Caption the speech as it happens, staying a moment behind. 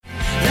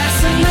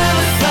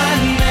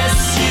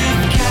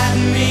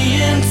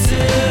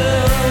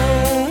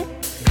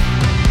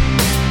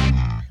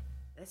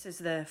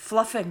the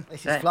fluffing.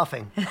 This is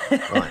fluffing.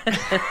 Right.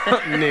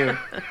 Neil.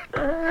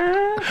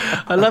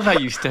 I love how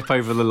you step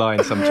over the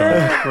line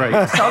sometimes. It's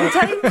great.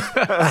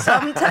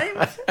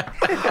 Sometimes.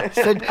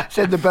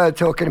 Said the bird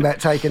talking about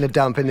taking a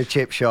dump in the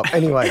chip shop.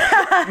 Anyway,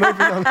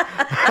 moving on.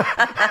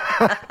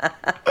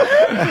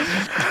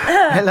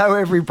 Hello,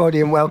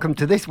 everybody, and welcome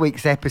to this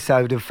week's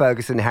episode of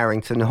Ferguson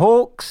Harrington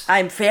Hawks.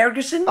 I'm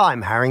Ferguson.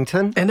 I'm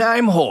Harrington. And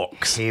I'm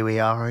Hawks. Here we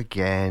are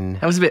again.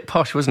 That was a bit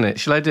posh, wasn't it?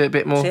 Shall I do it a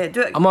bit more? Yeah,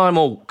 do it. I'm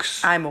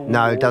Hawks. I'm a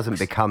No, it Hawks. doesn't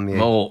become you.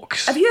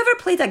 Hawks. Have you ever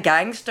played a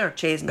gangster,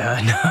 Chesney?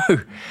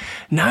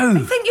 No. I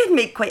think you'd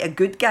make quite a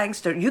good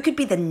gangster. You could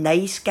be the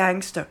nice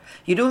gangster.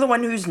 You know, the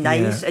one who's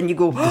nice, and you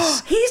go,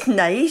 oh, he's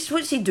nice.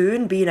 What's he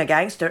doing being a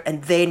gangster?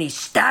 And then he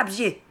stabs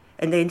you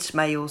and then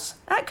smiles.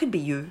 That could be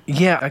you.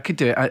 Yeah, I could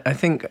do it. I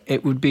think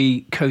it would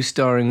be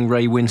co-starring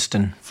Ray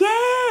Winston.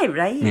 Yeah,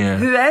 right. Yeah.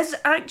 Who is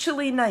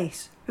actually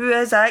nice. Who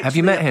is actually Have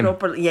you met him?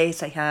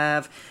 Yes, I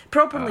have.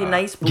 Properly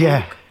nice bloke.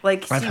 Yeah.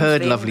 Like, I've seems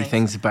heard very lovely nice.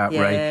 things about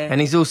Ray. And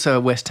he's also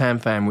a West Ham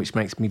fan, which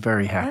makes me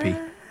very happy.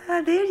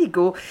 There you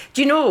go.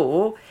 Do you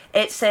know,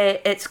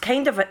 it's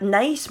kind of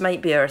nice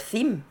might be our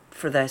theme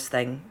for this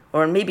thing.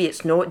 Or maybe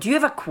it's not. Do you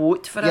have a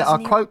quote for us, Yeah, our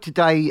Neil? quote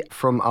today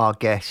from our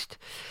guest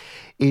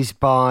is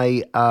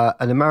by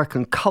an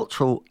American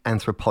cultural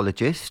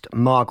anthropologist,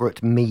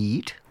 Margaret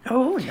Mead.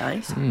 Oh,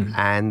 nice.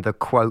 And the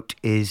quote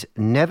is,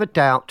 "Never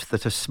doubt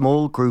that a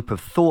small group of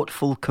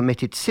thoughtful,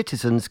 committed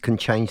citizens can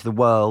change the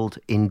world.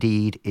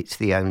 Indeed, it's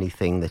the only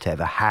thing that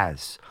ever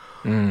has."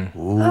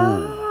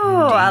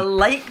 Oh, I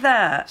like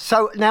that.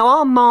 So now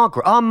our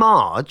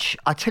Marge,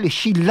 I tell you,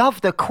 she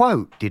loved the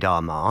quote, did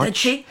our Marge? Did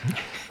she?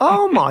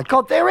 Oh my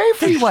God, they're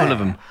everywhere. Full of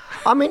them.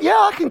 I mean, yeah,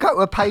 I can go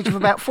to a page of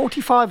about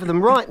 45 of them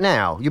right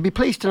now. You'll be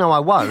pleased to know I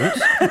won't.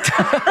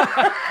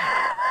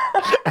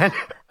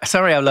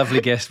 Sorry, our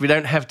lovely guest. We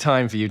don't have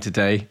time for you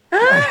today.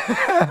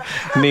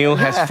 Neil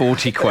has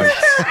 40 quotes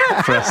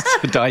for us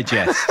to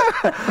digest.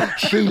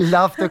 She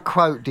loved the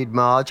quote, did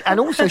Marge. And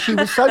also, she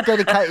was so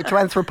dedicated to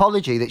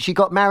anthropology that she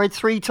got married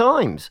 3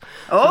 times.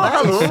 Oh, so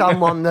that hello. is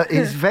someone that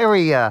is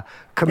very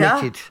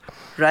committed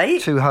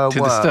Right? to her To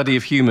work. the study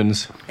of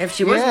humans. If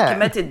she wasn't Yeah.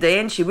 committed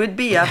then, she would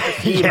be after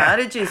 3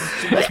 marriages.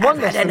 That's one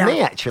less than me,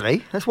 Have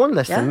actually. That's one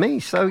less than me.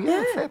 So,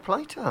 fair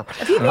play to her.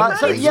 you been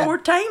married so, 4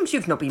 times?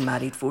 You've not been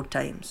married 4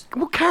 times.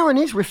 Well, Karen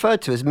is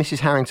referred to as Mrs.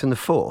 Harrington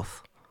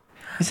IV.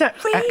 Is that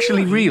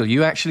actually real?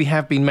 You actually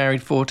have been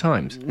married 4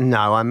 times?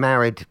 No, I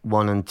married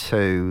 1 and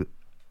 2,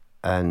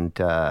 and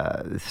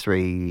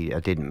 3 I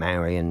didn't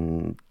marry,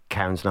 and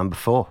Karen's number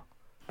 4.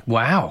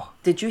 Wow.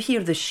 Did you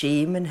hear the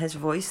shame in his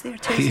voice there,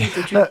 Chelsea?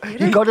 Did you Look, hear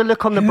you've it? got to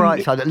look on the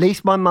bright side. At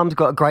least my mum's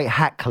got a great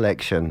hat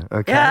collection,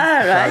 okay?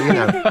 Yeah, right. So, you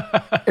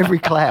know, every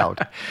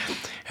cloud.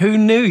 Who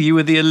knew you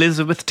were the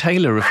Elizabeth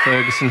Taylor of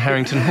Ferguson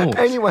Harrington Hawks?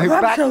 Anyway,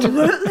 back to...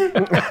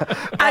 Absolutely.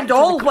 And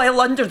all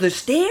while under the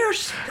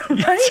stairs.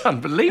 It's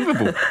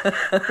unbelievable.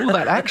 All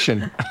that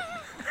action.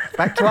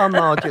 Back to our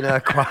Marge and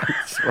her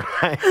quotes,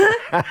 right?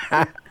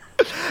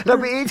 No,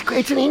 but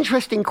it's an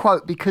interesting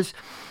quote because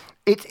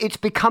it's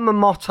become a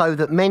motto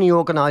that many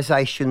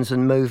organisations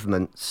and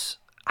movements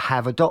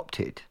have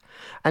adopted.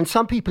 And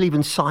some people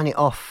even sign it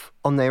off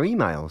on their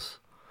emails.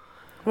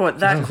 What,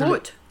 that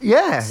quote?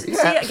 Yeah, Say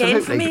it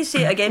again for me.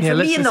 Say it again Yeah, for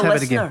me let's and the have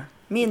it again. listener.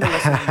 Me and the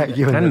listener.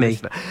 You And the me.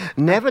 listener.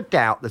 Never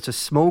doubt that a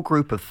small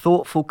group of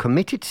thoughtful,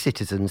 committed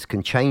citizens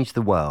can change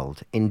the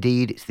world.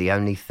 Indeed, it's the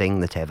only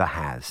thing that ever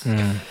has.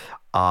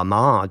 Our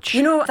Marge.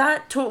 You know,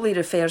 that totally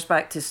refers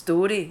back to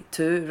story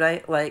too,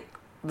 right? Like,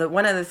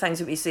 one of the things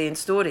that we say in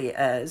story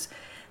is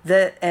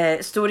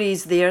that story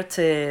is there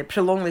to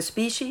prolong the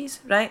species,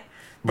 right?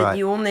 That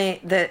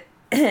Right. that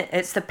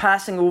it's the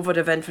passing over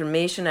of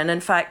information. And in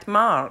fact,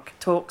 Mark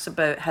talks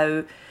about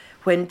how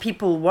when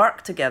people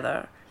work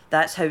together,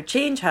 that's how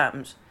change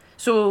happens.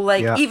 So,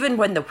 like, even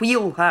when the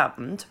wheel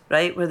happened,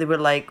 right, where they were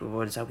like, oh,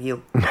 what is a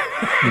wheel?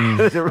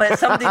 Like,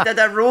 somebody did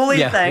a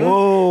rolling thing,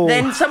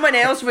 then someone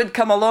else would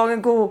come along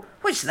and go,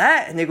 what's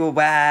that? And they go,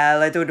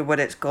 well, I don't know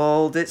what it's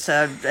called. It's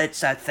a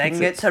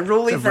thing. It's a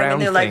rolling it's a thing.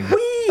 And they're round like, thing.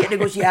 whee! And he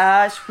goes,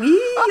 yes,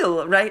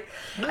 wheel, right?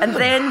 And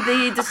then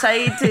they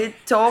decide to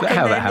talk Is that and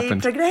how then that they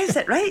happened? progress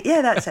it, right?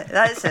 Yeah, that's it.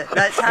 That's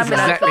happening.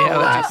 exactly how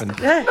that happened.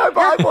 Yeah. No,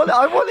 but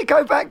I want to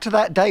go back to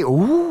that day.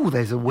 Ooh,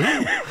 there's a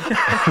wheel.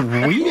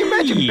 Can you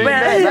imagine being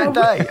there that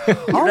day?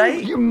 Oh,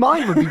 Right? your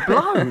mind would be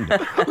blown.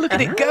 Look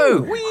at it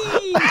go.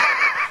 Whee!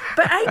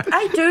 But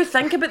I do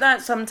think about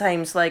that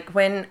sometimes. Like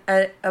when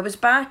I was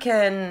back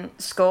in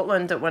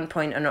Scotland at one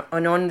point and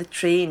on the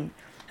train,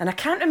 and I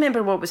can't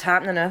remember what was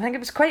happening. I think it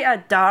was quite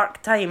a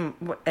dark time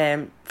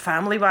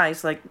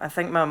family-wise. Like I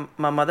think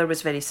my mother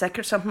was very sick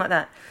or something like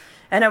that.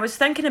 And I was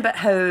thinking about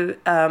how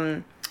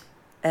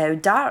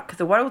dark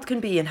the world can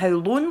be and how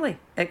lonely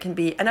it can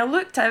be. And I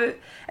looked out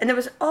and there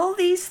was all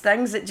these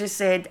things that just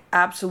said,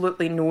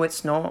 absolutely no,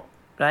 it's not.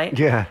 Right?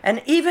 Yeah.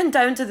 And even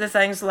down to the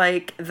things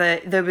like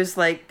there was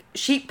like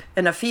sheep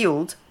in a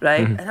field,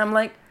 right? Mm-hmm. And I'm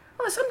like,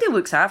 oh, somebody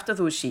looks after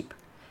those sheep.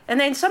 And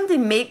then somebody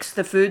makes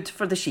the food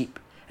for the sheep.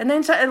 And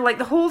then like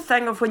the whole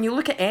thing of when you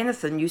look at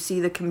anything, you see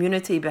the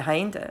community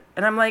behind it.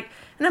 And I'm like,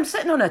 and I'm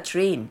sitting on a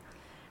train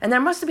And there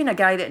must have been a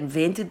guy that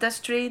invented this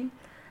train,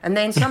 and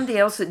then somebody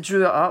else that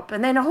drew it up,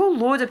 and then a whole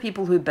load of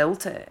people who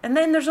built it, and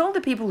then there's all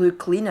the people who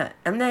clean it,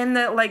 and then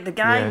the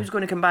guy who's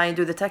going to come by and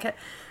do the ticket.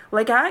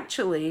 Like,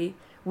 actually,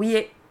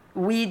 we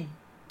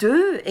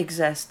do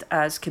exist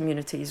as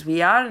communities.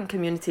 We are in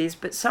communities,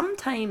 but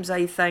sometimes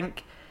I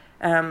think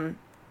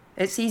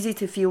it's easy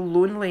to feel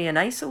lonely and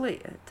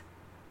isolated.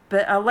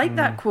 But I like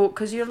that quote,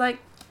 because you're like,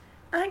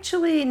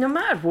 actually, no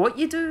matter what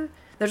you do,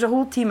 there's a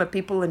whole team of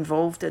people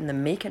involved in the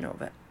making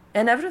of it.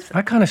 And everything.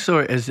 I kind of saw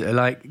it as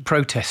like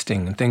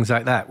protesting and things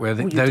like that, where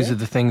those are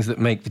the things that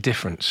make the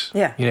difference.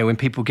 Yeah. You know, when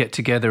people get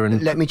together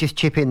and... Let me just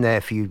chip in there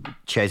for you,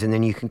 Ches, and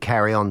then you can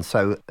carry on.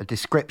 So a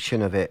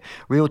description of it.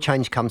 Real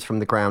change comes from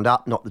the ground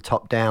up, not the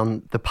top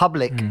down. The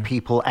public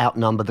people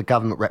outnumber the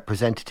government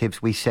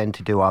representatives we send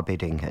to do our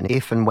bidding. And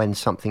if and when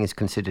something is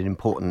considered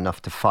important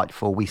enough to fight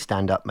for, we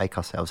stand up, make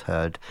ourselves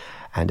heard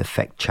and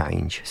affect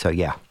change. So,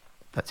 yeah.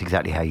 That's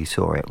exactly how you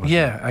saw it, wasn't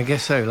it? I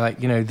guess so.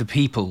 Like, you know, the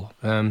people,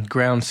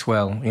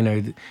 groundswell, you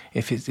know,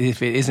 if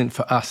it isn't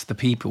for us, the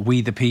people,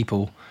 we the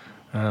people,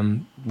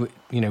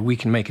 we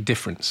can make a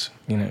difference,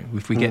 you know,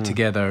 if we get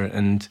together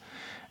and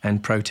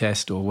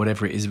protest or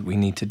whatever it is that we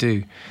need to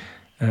do.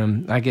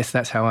 I guess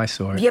that's how I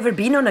saw it. Have you ever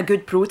been on a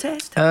good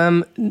protest?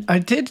 I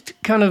did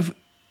kind of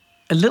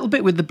a little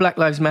bit with the Black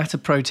Lives Matter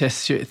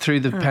protests through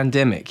the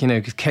pandemic, you know,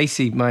 because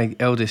Casey, my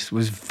eldest,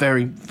 was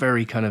very,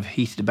 very kind of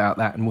heated about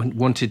that and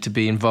wanted to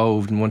be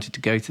involved and wanted to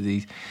go to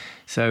these.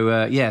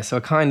 So, so I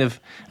kind of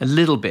a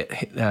little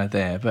bit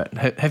there. But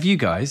have you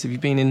guys, have you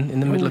been in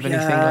the middle of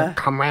anything like...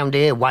 Come round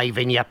here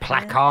waving your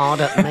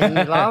placard at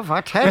me, love, I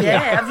tell you.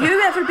 Yeah, have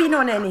you ever been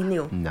on any,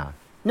 Neil? No.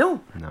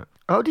 No? No.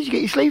 Oh, did you get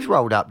your sleeves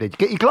rolled up? Did you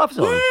get your gloves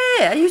on?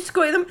 Yeah, I used to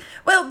go to them.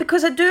 Well,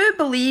 because I do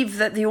believe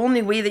that the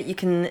only way that you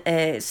can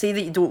say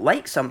that you don't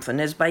like something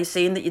is by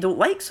saying that you don't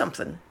like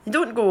something. You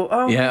don't go,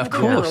 oh, yeah, I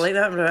don't really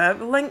like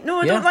that. Like,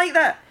 no, I don't like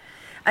that.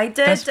 I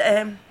did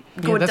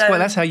go down.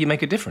 That's how you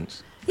make a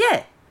difference.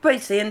 Yeah, by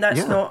saying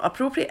that's not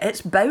appropriate.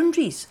 It's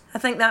boundaries. I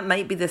think that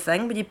might be the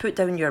thing when you put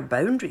down your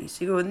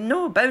boundaries. You go,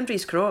 no,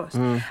 boundaries crossed.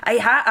 I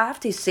have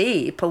to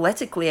say,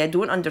 politically, I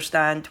don't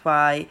understand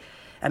why...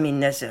 I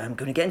mean, I'm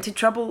going to get into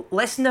trouble.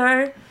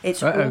 Listener,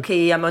 it's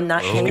okay. I'm on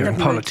that kind of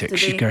mood today.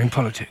 She's going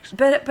politics.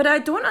 But I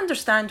don't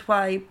understand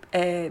why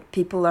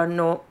people are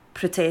not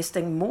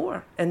protesting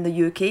more in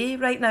the UK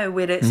right now,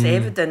 where it's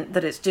evident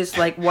that it's just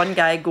like one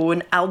guy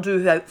going, I'll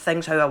do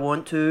things how I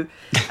want to.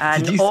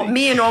 And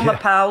me and all my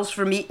pals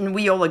from Eton,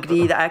 we all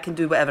agree that I can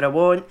do whatever I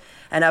want.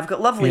 And I've got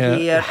lovely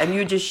hair, and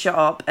you just shut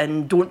up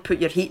and don't put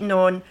your heating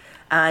on.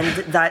 And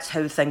that's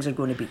how things are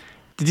going to be.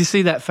 Did you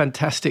see that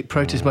fantastic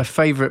protest? My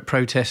favourite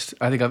protest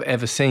I think I've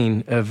ever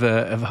seen of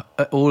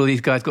all of these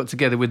guys got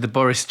together with the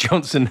Boris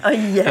Johnson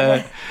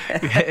heads.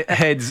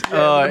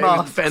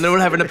 And they're all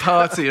having a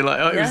party. It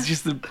was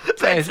just the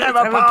best. Let's have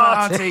a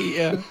party.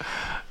 Yeah.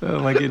 Oh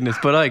my goodness!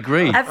 But I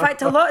agree. In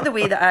fact, a lot of the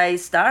way that I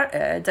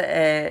started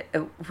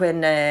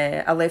when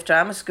I left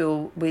drama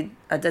school,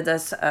 I did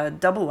this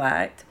double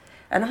act.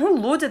 And a whole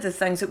load of the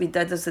things that we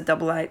did as a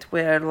double act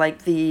were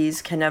like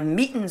these kind of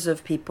meetings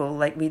of people.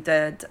 Like we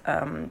did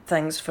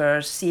things for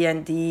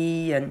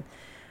CND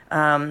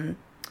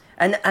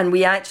and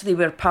we actually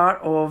were part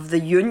of the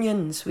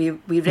unions. We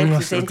represented. I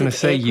was going to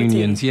say equity.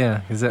 Unions,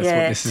 because that's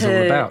what this is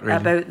all about, really.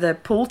 About the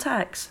poll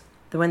tax.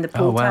 When the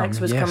poll tax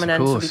was coming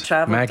in, so we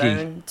travelled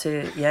down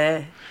to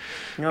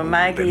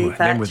Maggie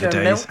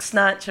Thatcher, milk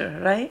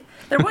snatcher, right?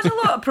 There was a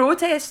lot of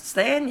protests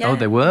then, yeah. Oh,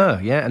 there were,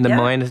 yeah. And the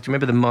miners, do you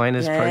remember the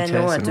miners' protests? Yeah,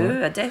 no, I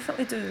do. I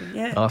definitely do,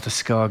 yeah. Arthur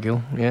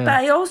Scargill, yeah. But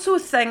I also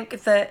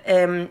think that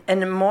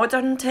in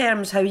modern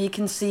terms, how you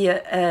can see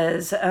it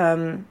as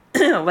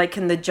like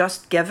in the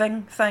just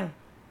giving thing.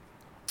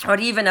 Or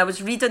even, I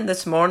was reading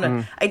this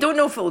morning, I don't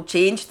know if it'll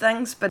change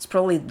things, but it's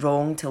probably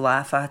wrong to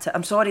laugh at it.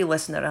 I'm sorry,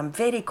 listener, I'm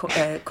very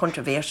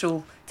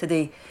controversial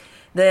today.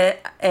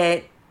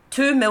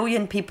 2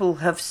 million people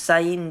have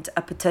signed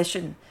a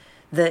petition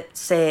that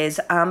says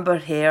Amber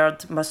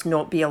Heard must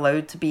not be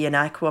allowed to be in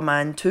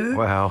Aquaman 2.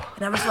 Wow.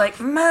 And I was like,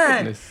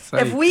 man,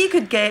 if we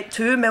could get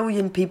 2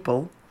 million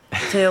people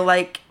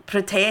to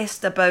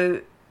protest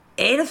about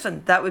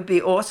anything, that would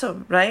be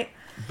awesome, right?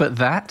 But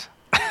that?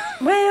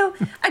 Well,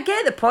 I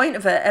get the point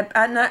of it.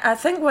 And I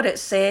think what it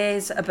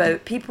says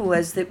about people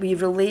is that we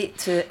relate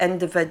to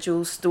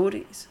individual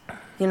stories.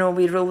 You know,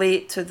 we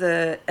relate to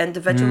the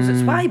individuals.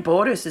 It's why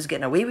Boris is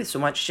getting away with so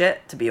much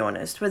shit, to be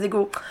honest, where they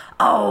go,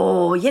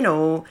 oh,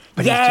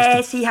 but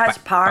yes, he has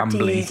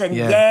parties, and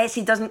yes,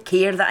 he doesn't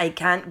care that I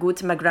can't go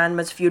to my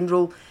grandma's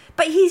funeral,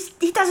 but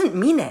he doesn't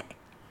mean it.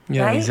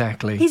 Yeah, right?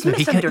 exactly. He's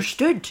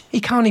misunderstood. He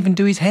can't even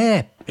do his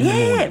hair.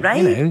 Yeah,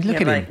 right. Look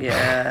at him.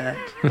 Yeah.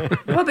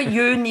 What about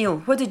you, Neil?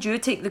 What did you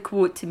take the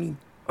quote to mean?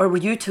 Or were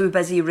you too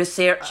busy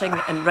researching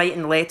and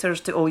writing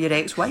letters to all your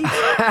ex-wives?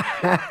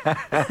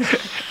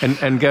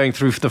 and going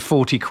through the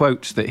 40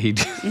 quotes that he'd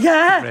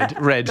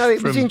read No,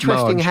 it was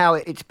interesting Marge. how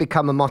it's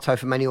become a motto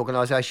for many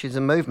organisations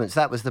and movements.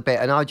 That was the bit.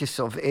 And I just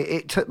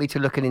it took me to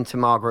looking into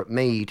Margaret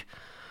Mead.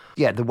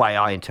 Yeah, the way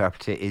I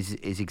interpret it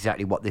is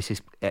exactly what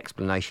this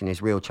explanation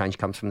is. Real change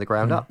comes from the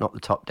ground up, not the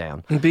top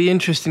down. It'd be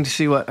interesting to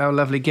see what our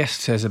lovely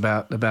guest says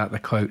about the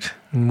quote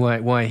and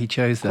why he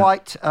chose that.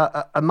 Quite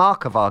a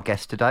mark of our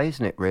guest today,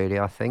 isn't it, really,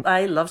 I think?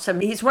 I love him.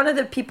 He's one of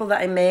the people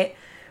that I met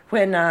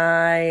when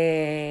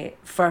I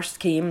first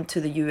came to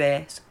the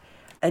US.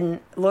 And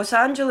Los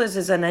Angeles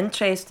is an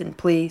interesting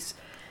place.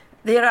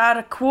 There are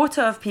a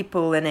quota of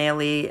people in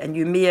LA, and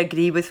you may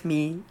agree with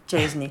me,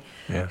 Chesney,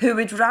 who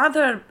would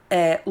rather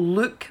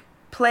look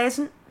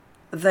pleasant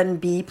than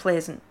be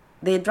pleasant.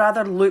 They'd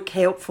rather look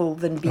helpful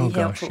than be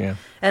helpful. Yeah.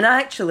 And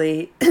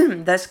actually,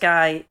 this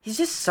guy, he's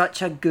just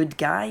such a good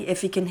guy.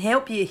 If he can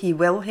help you, he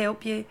will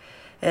help you.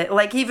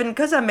 Like even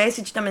because I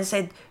messaged him and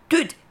said,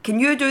 dude, can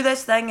you do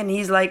this thing? And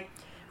he's like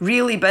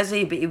really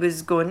busy, but he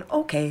was going,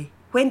 okay.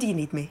 When do you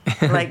need me?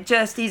 Like,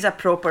 just, he's a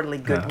properly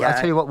good guy. I'll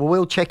tell you what,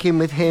 we'll check in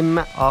with him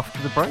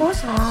after the break.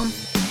 Awesome.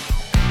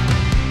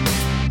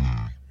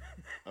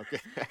 Okay.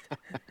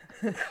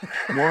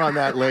 More on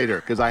that later,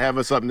 because I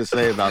have something to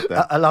say about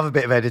that. I love a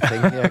bit of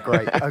editing. Yeah,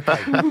 great.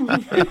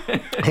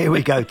 Okay. Here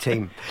we go,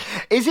 team.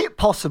 Is it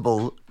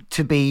possible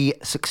to be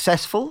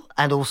successful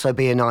and also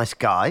be a nice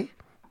guy?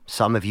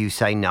 Some of you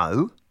say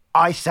no.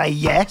 I say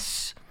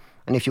yes.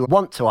 And if you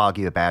want to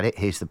argue about it,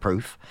 here's the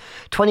proof.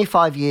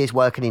 25 years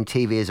working in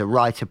TV as a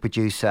writer,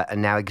 producer,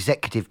 and now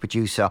executive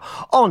producer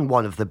on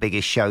one of the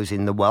biggest shows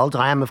in the world.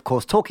 I am, of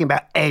course, talking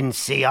about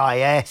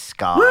NCIS,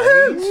 guys.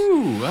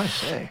 Ooh, I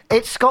say.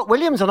 It's Scott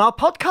Williams on our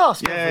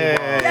podcast.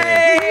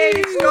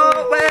 Yay,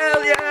 Scott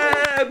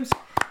Williams!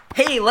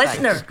 Hey,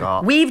 listener,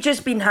 Thanks, we've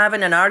just been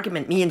having an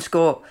argument, me and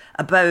Scott,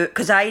 about,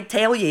 because I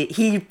tell you,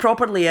 he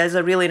properly is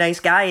a really nice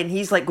guy, and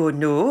he's like going,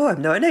 no,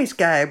 I'm not a nice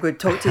guy, I'm going to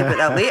talk to you about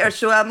that later.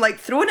 So I'm like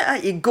throwing it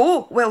at you,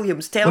 go,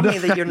 Williams, tell me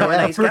that you're not a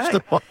nice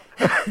guy.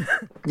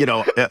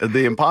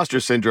 The imposter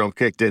syndrome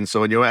kicked in,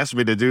 so when you asked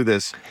me to do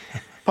this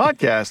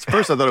podcast,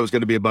 first I thought it was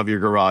going to be above your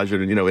garage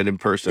and, in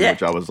person,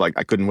 which I was like,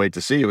 I couldn't wait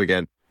to see you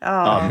again.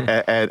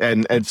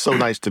 And so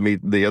nice to meet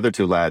the other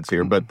two lads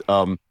here. But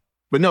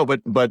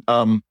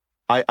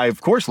I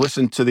of course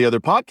listened to the other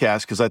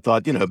podcast because I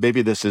thought,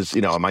 maybe this is,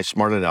 am I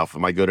smart enough?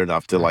 Am I good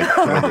enough to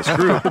join this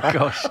group?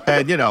 Gosh.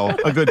 And,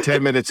 a good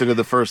 10 minutes into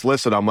the first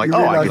listen, I'm like,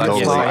 I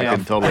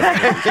can totally.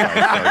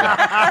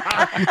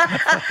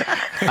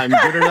 I'm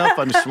good enough.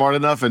 I'm smart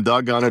enough, and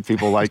doggone it,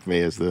 people like me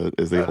is the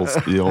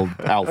old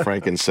Al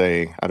Franken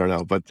saying. I don't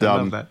know, but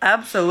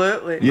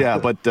absolutely. Yeah,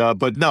 but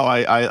no,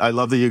 I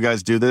love that you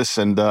guys do this,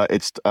 and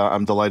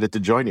I'm delighted to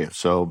join you.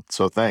 So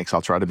thanks.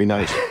 I'll try to be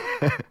nice.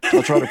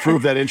 I'll try to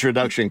prove that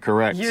introduction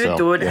correct. You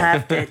don't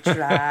have to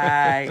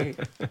try.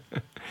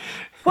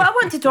 What I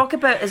want to talk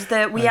about is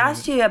that we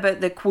asked you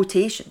about the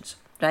quotations,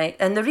 right?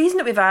 And the reason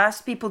that we've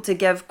asked people to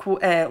give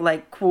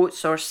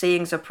quotes or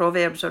sayings or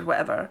proverbs or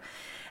whatever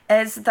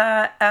is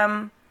that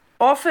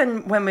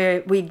often when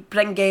we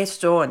bring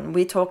guests on,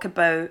 we talk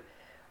about,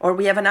 or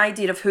we have an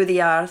idea of who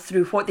they are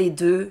through what they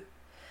do.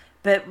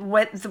 But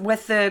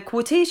with the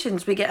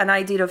quotations, we get an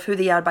idea of who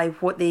they are by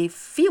what they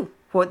feel,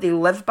 what they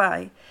live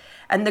by.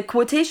 And the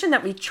quotation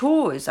that we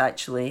chose,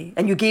 actually,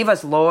 and you gave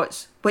us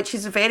lots, which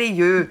is very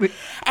you.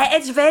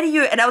 It's very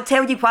you, and I'll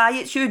tell you why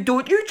it's you.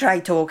 Don't you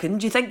try talking.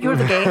 Do you think you're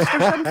the guest or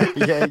something?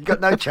 Yeah, you've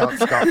got no chance,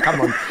 Scott.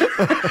 Come on.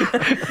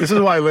 This is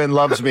why Lynn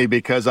loves me,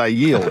 because I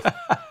yield.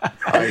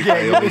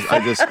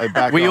 I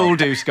back We off. all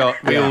do, Scott.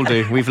 We all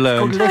do. We've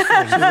learned. She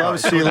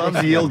loves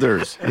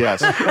yielders.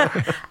 Yes.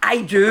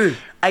 I do.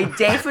 I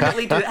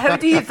definitely do. How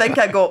do you think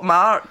I got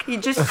Mark? He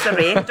just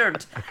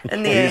surrendered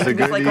in the end. He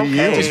was like,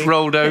 okay. Just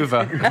rolled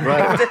over.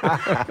 Right.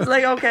 It's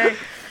like, okay.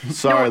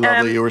 Sorry,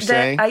 lovely, you were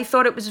saying? I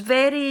thought it was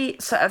very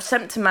sort of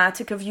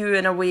symptomatic of you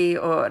in a way,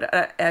 or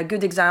a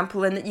good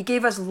example, in that you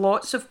gave us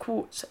lots of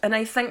quotes. And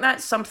I think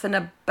that's something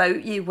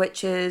about you,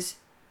 which is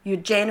you're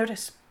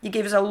generous. You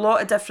gave us a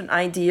lot of different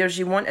ideas.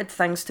 You wanted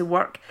things to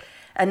work.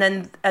 And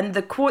then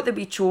the quote that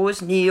we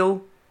chose,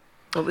 Neil...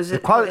 What was it? The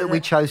quote that we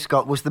chose,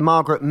 Scott, was the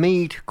Margaret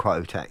Mead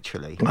quote,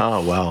 actually.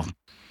 Oh, wow.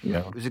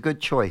 Yeah. It was a good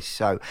choice.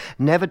 So,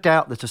 never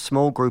doubt that a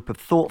small group of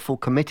thoughtful,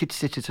 committed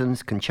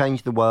citizens can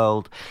change the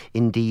world.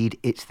 Indeed,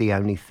 it's the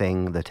only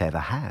thing that ever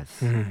has.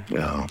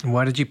 Yeah.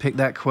 Why did you pick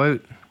that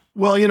quote?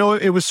 Well,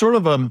 it was sort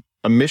of a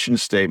mission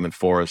statement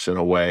for us in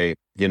a way.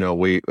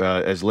 We,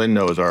 as Lynn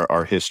knows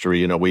our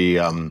history,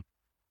 we,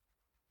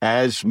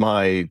 as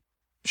my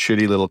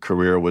shitty little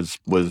career was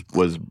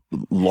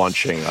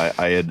launching,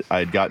 I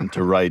had gotten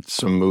to write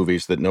some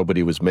movies that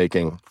nobody was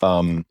making.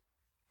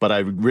 But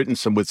I've written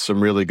some with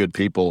some really good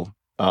people.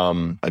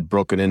 I'd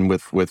broken in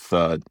with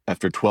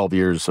after 12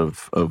 years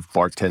of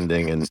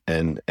bartending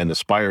and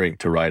aspiring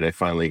to write. I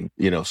finally,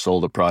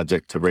 sold a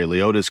project to Ray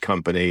Liotta's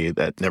company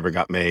that never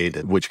got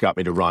made, which got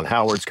me to Ron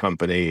Howard's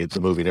company.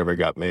 The movie never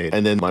got made.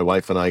 And then my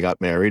wife and I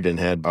got married and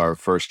had our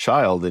first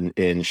child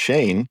in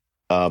Shane,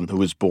 who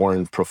was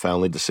born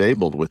profoundly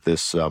disabled with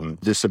this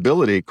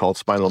disability called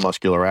spinal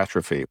muscular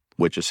atrophy,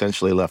 which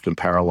essentially left him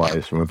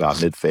paralyzed from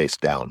about mid-face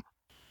down.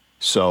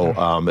 So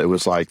it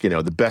was like,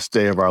 the best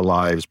day of our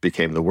lives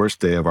became the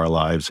worst day of our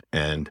lives.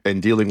 And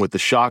dealing with the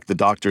shock, the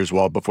doctors,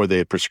 before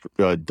they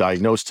had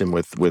diagnosed him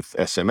with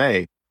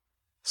SMA,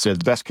 said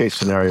the best case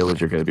scenario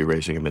is you're going to be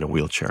raising him in a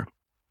wheelchair.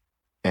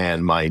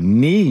 And my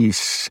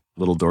niece,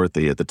 little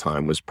Dorothy at the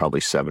time, was probably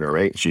 7 or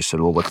 8. She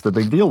said, well, what's the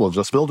big deal? We'll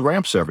just build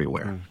ramps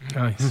everywhere.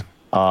 Nice.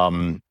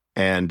 And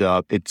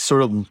it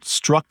sort of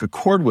struck a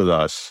chord with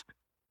us.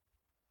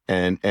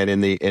 And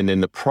in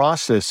the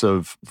process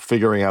of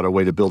figuring out a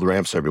way to build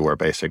ramps everywhere,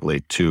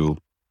 basically, to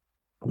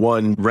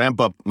one,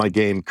 ramp up my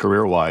game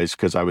career-wise,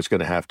 because I was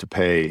going to have to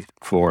pay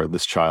for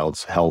this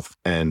child's health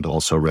and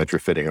also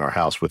retrofitting our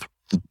house with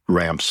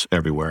ramps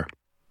everywhere.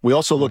 We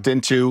also looked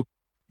into,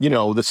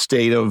 the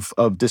state of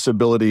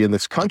disability in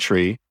this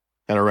country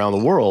and around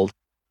the world.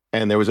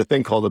 And there was a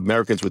thing called the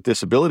Americans with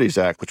Disabilities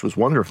Act, which was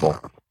wonderful.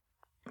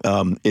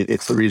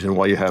 It's the reason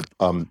why you have,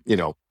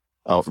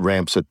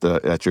 ramps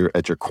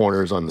at your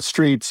corners on the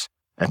streets,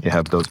 and you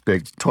have those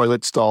big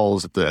toilet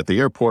stalls at the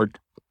airport.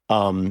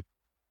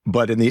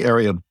 But in the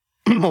area,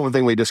 one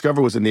thing we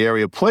discovered was in the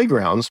area of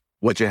playgrounds,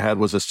 what you had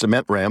was a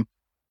cement ramp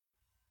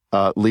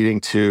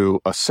leading to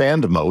a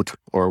sand moat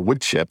or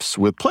wood chips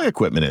with play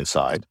equipment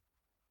inside.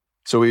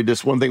 So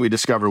one thing we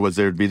discovered was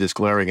there'd be this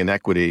glaring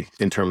inequity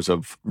in terms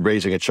of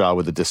raising a child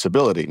with a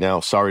disability.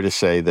 Now, sorry to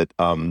say that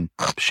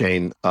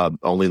Shane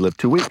only lived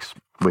 2 weeks.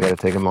 We had to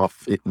take him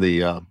off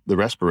the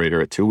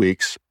respirator at 2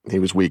 weeks. He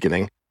was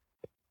weakening.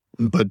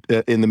 But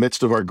in the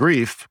midst of our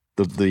grief,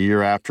 the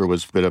year after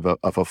was a bit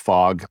of a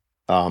fog.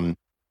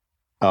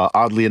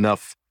 Oddly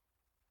enough,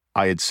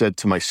 I had said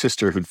to my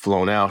sister who'd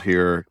flown out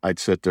here, I'd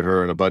said to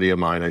her and a buddy of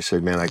mine, I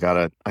said, man, I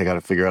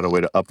gotta figure out a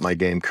way to up my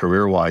game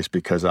career-wise,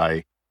 because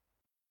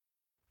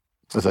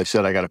as I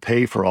said, I got to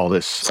pay for all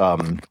this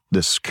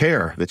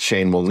care that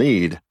Shane will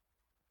need.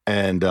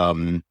 And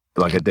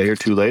like a day or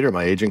two later,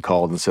 my agent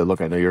called and said,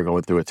 look, I know you're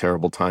going through a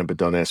terrible time, but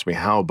don't ask me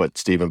how. But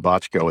Stephen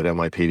Bochco at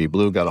NYPD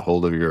Blue got a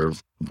hold of your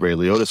Ray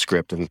Liotta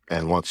script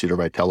and wants you to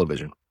write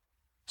television.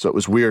 So it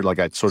was weird. Like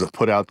I'd sort of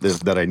put out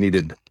that I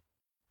needed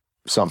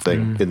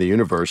something in the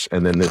universe.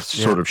 And then this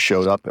sort of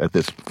showed up at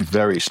this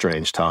very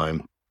strange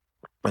time.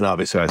 And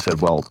obviously I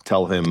said, well,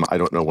 tell him I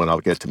don't know when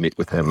I'll get to meet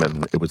with him.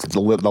 And it was the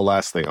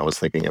last thing I was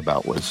thinking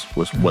about was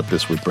what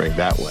this would bring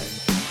that way.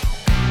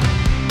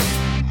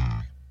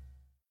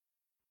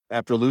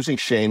 After losing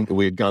Shane,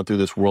 we had gone through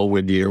this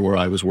whirlwind year where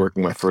I was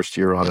working my first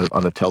year on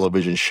a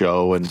television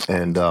show,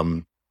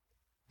 and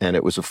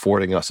it was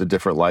affording us a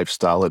different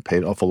lifestyle. It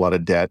paid off a lot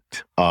of debt.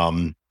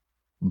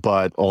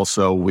 But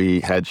also we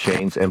had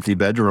Shane's empty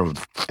bedroom,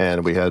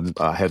 and we had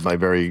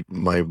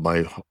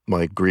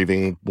my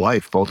grieving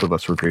wife. Both of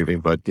us were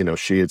grieving, but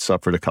she had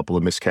suffered a couple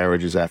of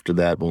miscarriages after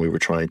that when we were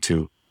trying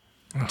to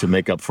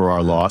make up for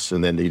our loss.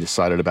 And then he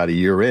decided about a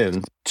year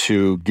in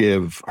to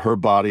give her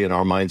body and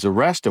our minds a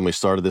rest. And we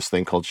started this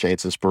thing called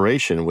Shane's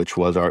Inspiration, which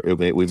was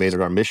we made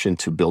it our mission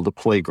to build a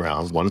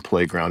playground, one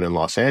playground in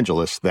Los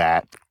Angeles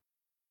that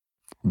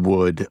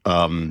would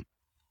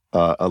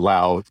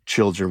allow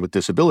children with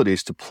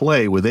disabilities to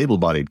play with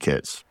able-bodied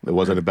kids. It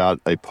wasn't about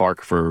a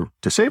park for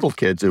disabled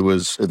kids. It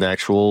was an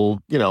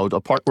actual, a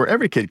park where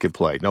every kid could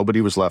play.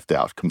 Nobody was left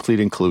out. Complete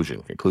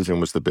inclusion. Inclusion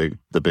was the big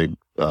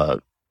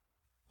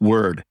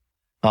word.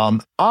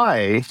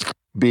 I,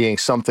 being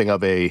something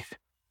of a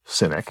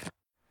cynic,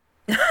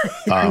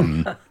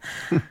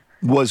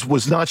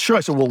 was not sure. I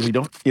said, well, we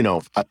don't,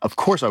 of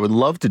course I would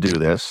love to do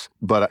this,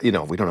 but, we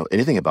don't know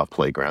anything about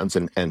playgrounds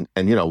and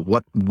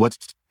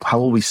how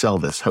will we sell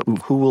this?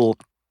 Who will,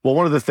 well,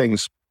 one of the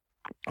things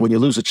when you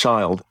lose a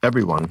child,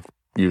 everyone,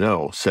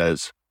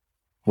 says,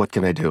 what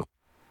can I do?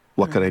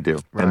 What can I do?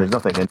 Right. And there's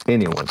nothing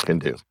anyone can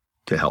do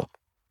to help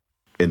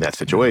in that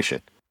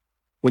situation.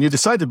 When you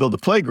decide to build a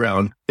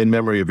playground in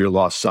memory of your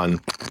lost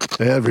son,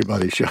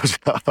 everybody shows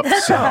up.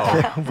 So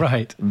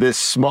right. This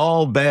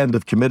small band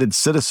of committed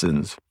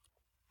citizens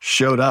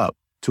showed up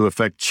to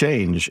affect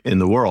change in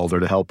the world, or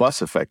to help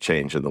us affect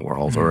change in the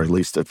world, or at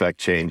least affect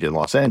change in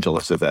Los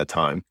Angeles at that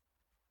time.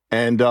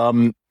 And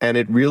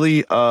it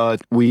really, I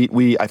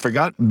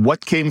forgot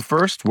what came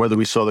first, whether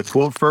we saw the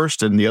quote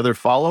first and the other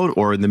followed,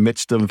 or in the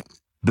midst of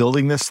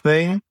building this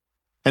thing.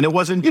 And it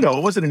wasn't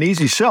an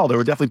easy sell. There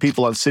were definitely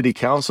people on city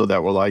council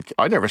that were like,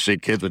 I never see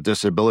kids with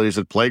disabilities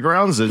at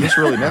playgrounds. Is this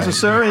really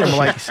necessary? And I'm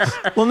like,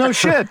 well, no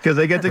shit, because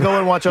they get to go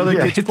and watch other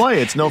kids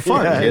play. It's no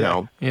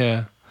fun,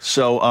 Yeah.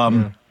 So,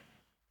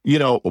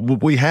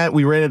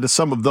 we ran into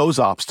some of those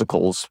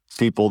obstacles,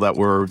 people that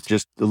were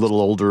just a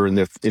little older and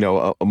they're,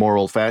 more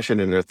old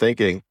fashioned in their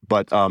thinking.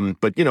 But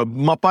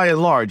by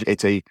and large,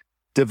 it's a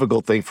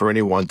difficult thing for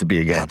anyone to be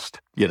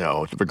against,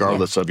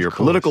 regardless of your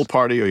political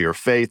party or your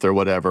faith or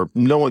whatever.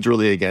 No one's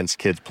really against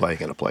kids playing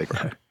in a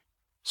playground. Right.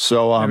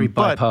 So, very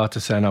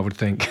bipartisan, I would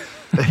think.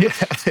 Yeah,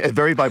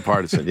 very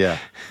bipartisan. Yeah.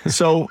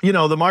 So,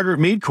 the Margaret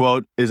Mead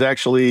quote is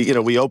actually,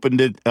 we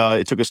opened it.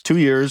 It took us 2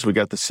 years. We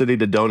got the city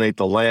to donate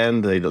the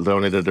land. They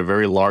donated a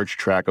very large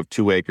tract of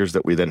 2 acres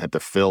that we then had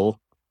to fill.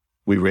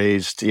 We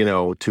raised,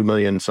 $2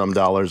 million some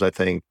dollars, I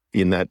think,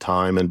 in that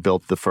time, and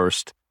built the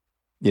first,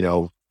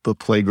 the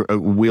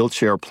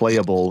wheelchair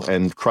playable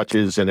and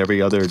crutches and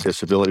every other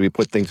disability. We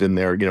put things in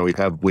there.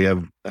 We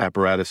have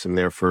apparatus in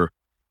there for,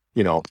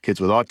 kids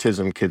with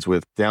autism, kids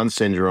with Down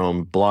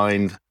syndrome,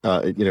 blind,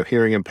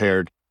 hearing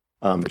impaired.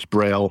 There's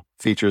Braille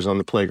features on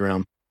the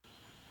playground.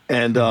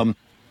 And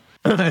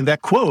and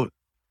that quote,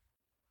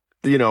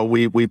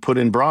 we put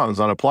in bronze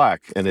on a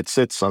plaque, and it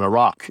sits on a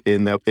rock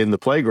in the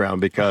playground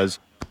because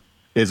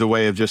it's a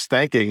way of just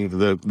thanking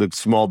the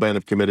small band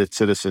of committed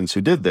citizens who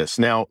did this.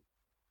 Now,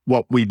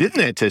 what we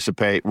didn't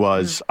anticipate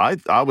was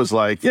I was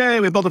like, yay,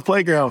 we built a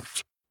playground.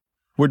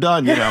 We're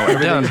done,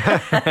 everything.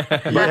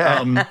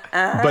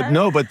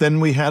 But then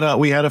we had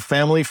a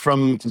family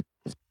from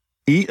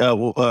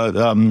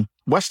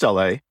West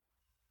LA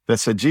that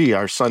said, gee,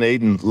 our son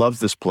Aiden loves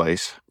this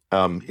place.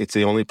 It's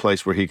the only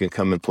place where he can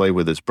come and play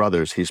with his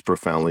brothers. He's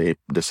profoundly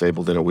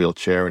disabled in a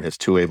wheelchair, and his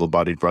 2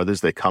 able-bodied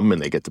brothers, they come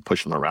and they get to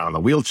push him around in the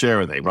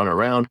wheelchair and they run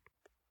around.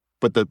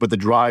 But the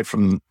drive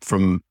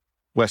from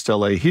West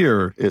LA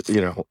here,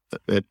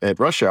 at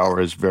rush hour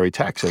is very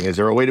taxing. Is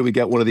there a way that we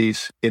get one of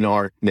these in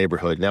our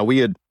neighborhood? Now, we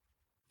had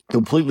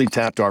completely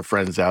tapped our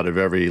friends out of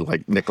every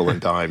nickel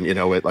and dime. We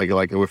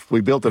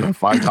built it on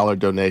 $5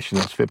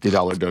 donations,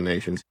 $50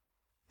 donations,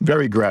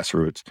 very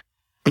grassroots.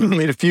 We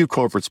had a few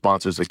corporate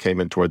sponsors that came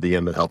in toward the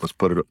end that helped us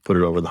put it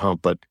over the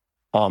hump. But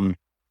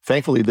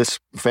thankfully, this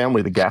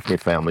family, the Gaffney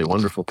family,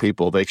 wonderful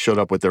people, they showed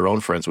up with their own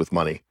friends with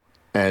money.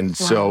 And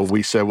so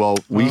we said, well,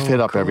 we've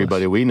hit up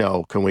everybody we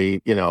know. Can we,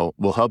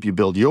 we'll help you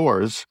build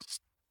yours.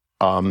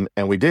 And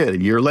we did.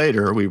 A year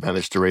later, we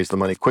managed to raise the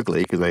money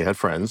quickly because they had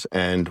friends.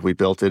 And we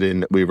built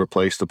it we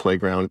replaced the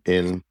playground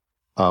in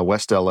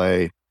West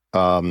LA,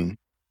 and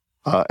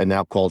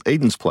now called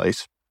Aiden's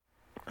Place.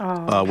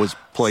 Was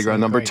playground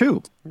number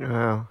 2.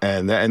 Wow.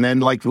 And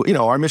then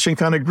our mission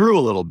kind of grew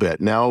a little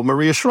bit. Now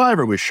Maria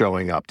Shriver was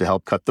showing up to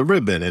help cut the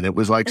ribbon, and it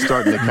was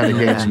starting to kind of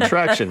gain some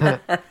traction.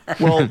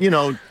 Well,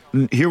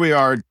 here we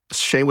are.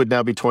 Shane would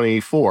now be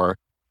 24,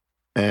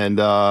 and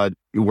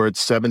we're at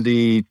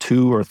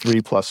 72 or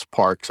 3 plus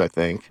parks, I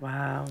think.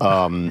 Wow.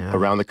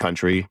 Around the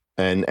country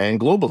and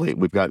globally.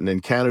 We've gotten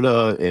in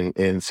Canada,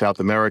 in South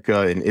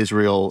America, in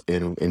Israel,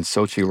 in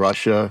Sochi,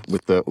 Russia,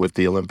 with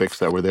the Olympics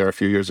that were there a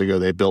few years ago.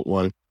 They built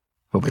one.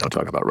 Hope we don't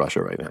talk about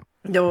Russia right now.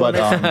 No, but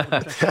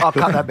I'll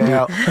cut that bit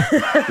out.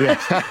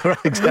 Yeah, right,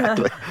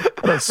 exactly.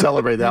 I don't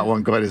celebrate that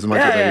one quite as much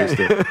as I used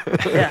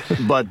to. Yeah.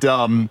 But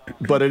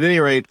at any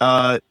rate,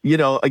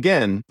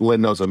 again,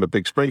 Lynn knows I'm a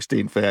big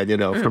Springsteen fan.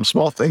 From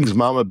small things,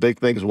 mama, big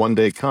things one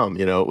day come.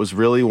 It was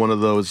really one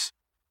of those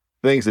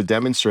things that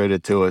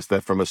demonstrated to us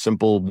that from a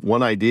simple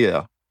one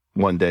idea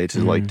one day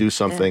to do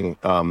something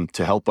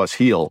to help us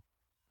heal,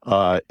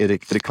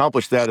 it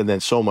accomplished that and then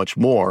so much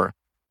more.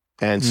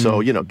 And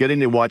so, getting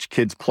to watch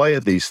kids play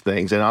at these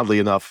things, and oddly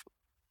enough,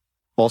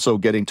 also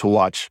getting to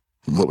watch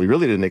what we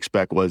really didn't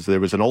expect was there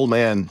was an old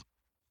man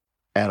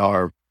at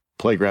our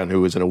playground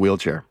who was in a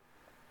wheelchair.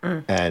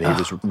 And he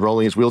was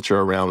rolling his wheelchair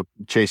around,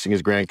 chasing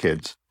his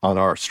grandkids on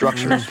our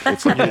structures.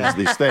 It's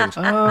these things.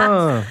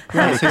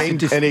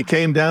 And he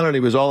came down and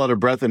he was all out of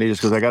breath, and he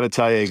just goes, I got to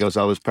tell you, he goes,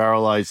 I was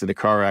paralyzed in a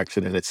car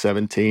accident at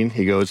 17.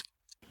 He goes,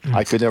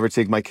 I could never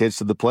take my kids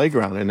to the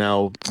playground, and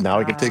now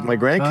I can take my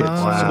grandkids.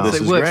 Wow. So this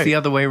it is works great. the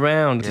other way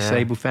around.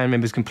 Disabled family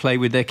members can play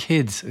with their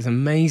kids. It's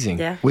amazing.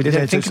 Yeah. We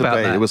didn't think about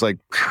anticipate. that. It was like,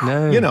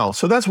 No.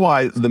 so that's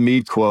why the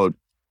Mead quote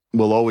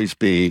will always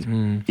be,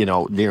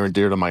 near and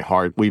dear to my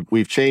heart.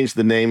 We've changed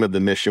the name of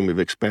the mission. We've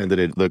expanded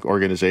it. The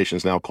organization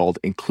is now called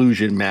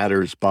Inclusion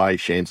Matters by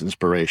Shane's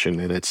Inspiration,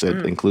 and it's at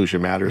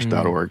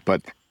inclusionmatters.org.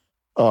 But,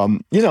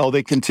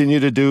 they continue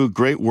to do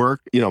great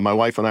work. My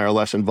wife and I are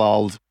less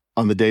involved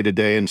on the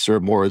day-to-day and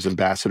serve more as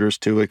ambassadors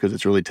to it because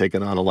it's really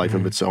taken on a life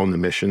of its own, the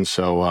mission.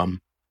 So,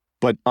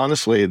 but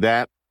honestly,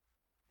 that,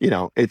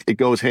 it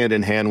goes hand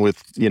in hand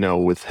with,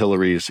 with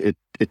Hillary's, it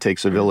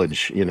takes a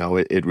village,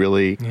 it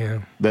really,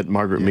 that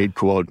Margaret Mead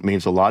quote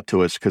means a lot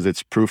to us because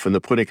it's proof in the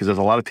pudding, because there's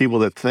a lot of people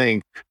that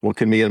think, what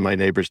can me and my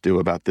neighbors do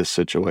about this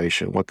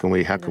situation? How can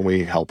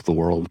we help the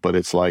world? But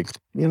it's like,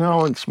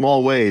 in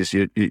small ways,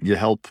 you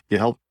help,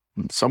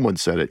 someone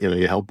said it,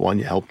 you help one,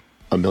 you help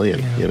a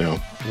million,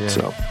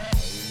 so.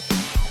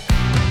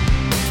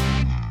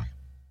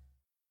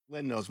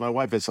 Lynn knows my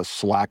wife is a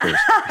slacker.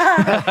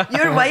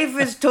 Your wife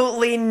is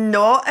totally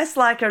not a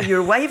slacker.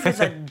 Your wife is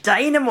a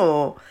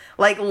dynamo.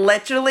 Like,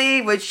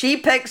 literally, when she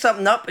picks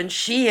something up and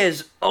she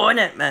is on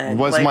it, man.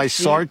 Was my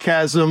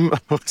sarcasm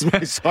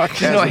She's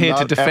not here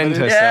to defend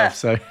herself,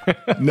 so.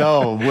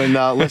 No,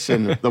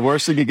 listen, the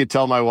worst thing you could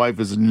tell my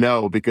wife is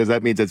no, because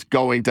that means it's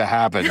going to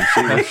happen.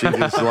 She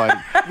just like...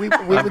 We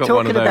were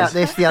talking about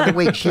this the other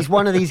week. She's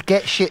one of these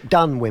get shit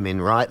done women,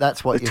 right?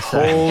 That's what you're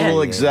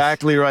saying.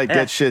 Exactly right.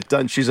 Get shit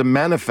done. She's a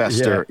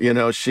manifester.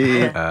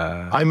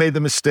 I made the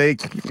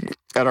mistake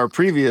at our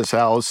previous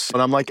house,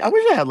 and I'm like, I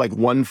wish I had like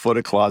 1 foot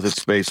of closet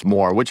space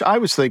more, which I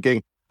was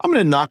thinking, I'm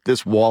going to knock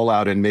this wall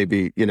out and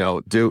maybe,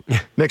 do.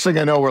 Next thing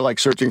I know, we're like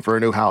searching for a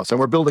new house and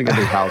we're building a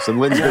new house and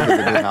Lynn's building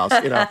a new house,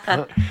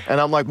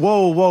 And I'm like,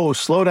 whoa,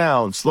 slow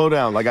down.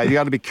 Like, you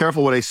got to be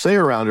careful what I say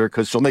around her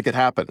because she'll make it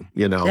happen,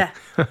 Yeah.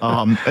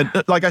 And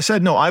like I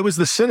said, no, I was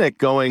the cynic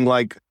going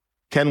like,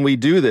 can we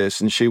do this?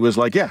 And she was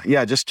like,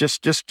 yeah,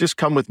 just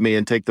come with me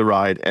and take the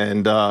ride.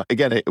 And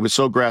again, it was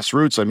so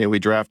grassroots. I mean, we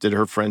drafted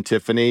her friend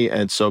Tiffany.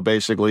 And so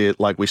basically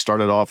we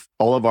started off,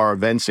 all of our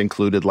events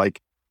included like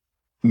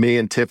me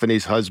and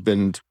Tiffany's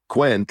husband,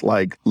 Quint,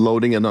 like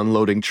loading and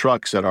unloading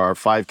trucks at our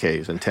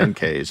 5Ks and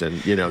 10Ks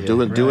and,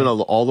 doing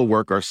all the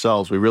work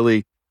ourselves. We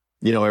really,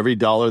 every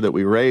dollar that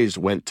we raised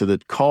went to the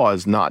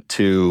cause, not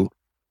to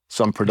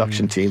some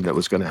production team that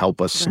was going to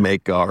help us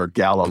make our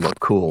gala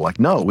look cool. Like,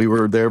 no, we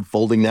were there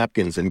folding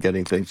napkins and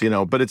getting things,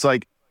 but it's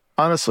like,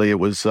 honestly, it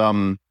was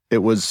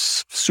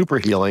super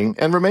healing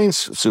and remains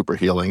super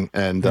healing.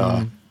 And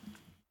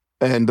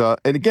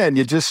again,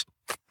 you just,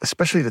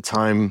 especially the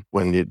time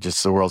when the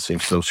world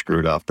seems so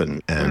screwed up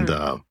and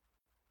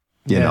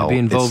be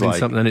involved in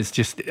something it's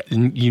just,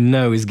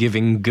 is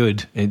giving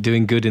good,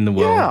 doing good in the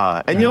world.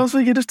 Yeah. And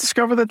you just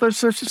discover that there's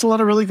just a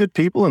lot of really good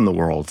people in the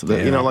world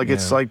that,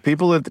 it's like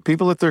people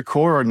at their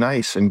core are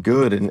nice and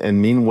good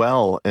and mean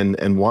well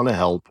and want to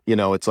help.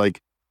 It's like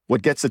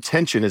what gets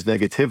attention is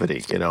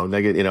negativity,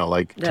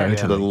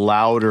 the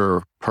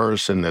louder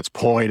person that's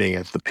pointing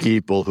at the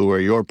people who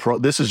are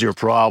this is your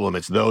problem.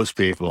 It's those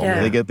people.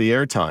 Yeah. They get the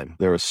airtime.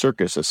 They're a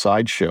circus, a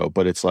sideshow,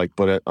 but it's like,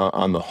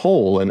 on the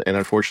whole, and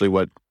unfortunately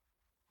what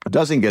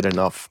doesn't get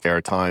enough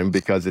airtime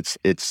because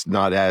it's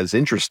not as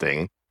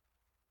interesting.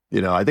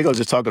 I think I was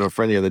just talking to a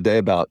friend the other day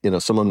about,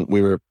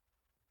 a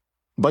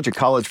bunch of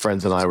college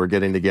friends and I were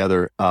getting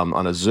together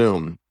on a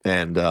Zoom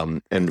and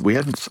we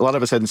a lot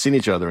of us hadn't seen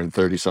each other in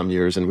 30 some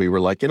years. And we were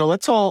like,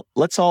 let's all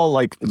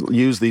like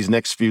use these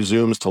next few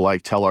Zooms to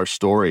like tell our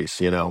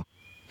stories,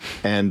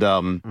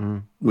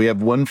 And we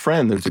have one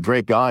friend, there's a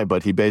great guy,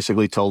 but he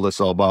basically told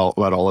us all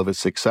about all of his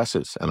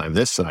successes. And I'm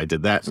this and I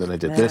did that and then I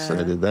did this and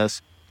I did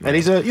this. And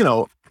he's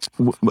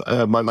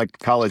my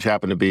college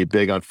happened to be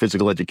big on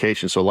physical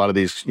education. So a lot of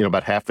these,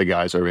 about half the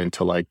guys are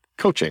into like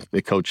coaching.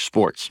 They coach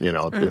sports,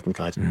 different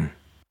kinds.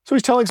 So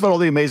he's telling us about all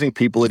the amazing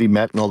people that he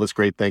met and all this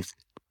great things.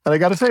 And I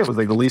got to say, it was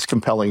like the least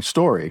compelling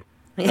story.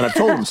 And I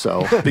told him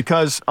so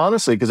because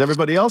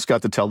everybody else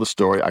got to tell the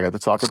story. I got to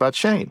talk about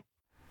Shane.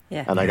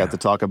 Yeah. And I got to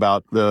talk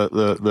about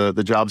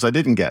the jobs I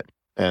didn't get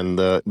and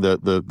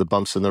the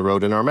bumps in the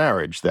road in our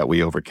marriage that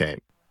we overcame.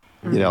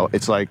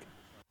 It's like,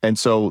 and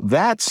so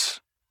that's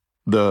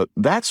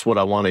what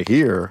I want to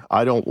hear.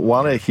 I don't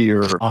want to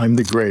hear, I'm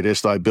the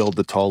greatest, I build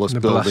the tallest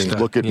building, bluster.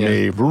 Look at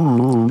me. I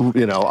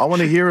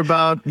want to hear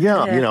about,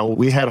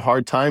 we had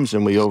hard times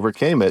and we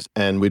overcame it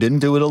and we didn't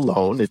do it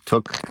alone. It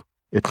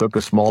took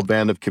a small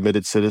band of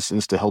committed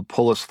citizens to help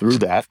pull us through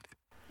that.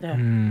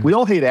 Yeah. We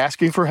all hate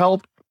asking for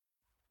help,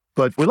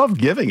 but we love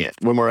giving it.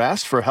 When we're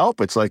asked for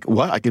help, it's like,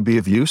 what, I could be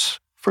of use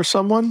for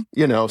someone,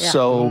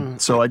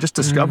 so I just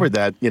discovered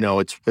that,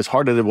 it's as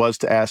hard as it was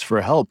to ask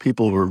for help,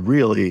 people were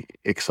really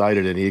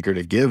excited and eager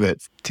to give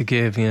it. To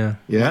give, yeah.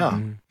 Yeah.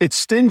 It's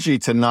stingy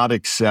to not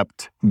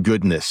accept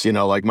goodness.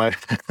 Like my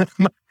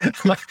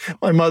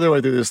mother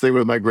went through this thing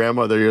with my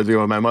grandmother years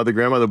ago. My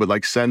grandmother would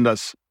like send her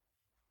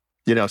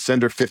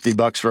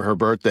 $50 for her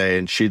birthday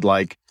and she'd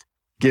like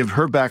give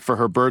her back for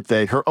her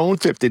birthday, her own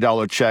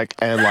 $50 check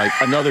and like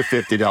another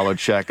 $50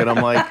 check. And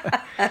I'm like,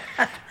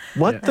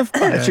 what the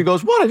fuck? And she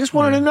goes, what? I just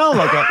wanted to know.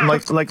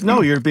 Like,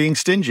 no, you're being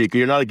stingy.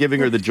 You're not giving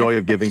her the joy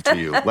of giving to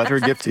you. Let her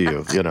give to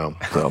you,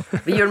 so.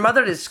 But your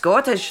mother is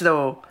Scottish,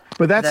 though.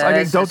 But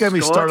don't get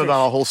me started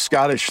on a whole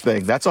Scottish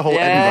thing. That's a whole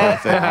Edinburgh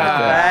thing.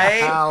 Right?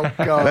 Oh,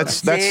 God.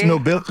 That's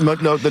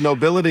the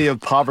nobility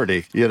of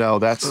poverty.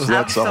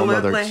 That's a whole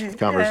other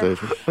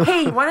conversation. Yeah.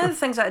 Hey, one of the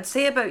things I'd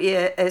say about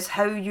you is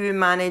how you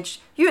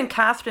and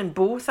Catherine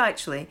both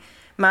actually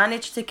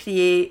managed to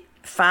create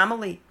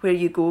family where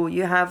you go.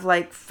 You have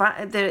like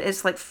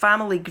it's like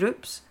family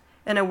groups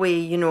in a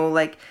way,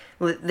 like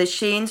the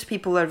Shanes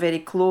people are very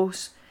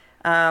close.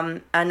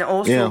 And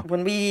also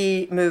when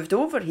we moved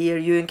over here,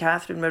 you and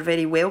Catherine were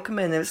very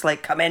welcoming. It was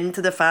like, come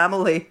into the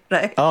family,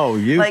 right? Oh,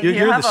 you're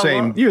the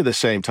same. You're the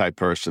same type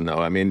person, though.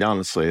 I mean,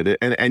 honestly,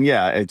 and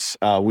yeah, it's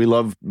we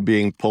love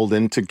being pulled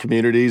into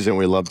communities, and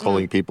we love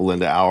pulling people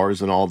into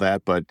ours and all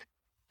that. But,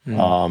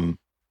 again,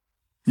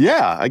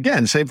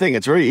 same thing.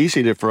 It's very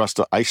easy for us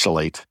to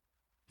isolate.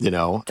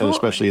 And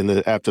especially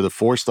after the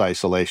forced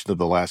isolation of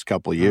the last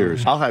couple of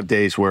years, I'll have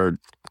days where.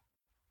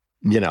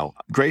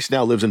 Grace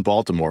now lives in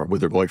Baltimore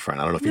with her boyfriend.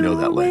 I don't know if you know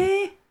that,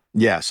 Lynn.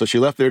 Yeah, so she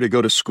left there to go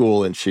to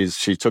school, and she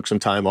took some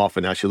time off,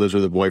 and now she lives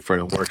with her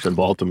boyfriend and works in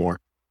Baltimore.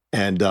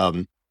 And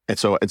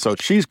so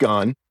she's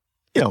gone,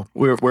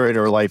 we're in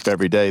her life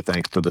every day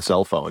thanks to the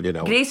cell phone.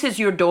 Grace is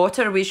your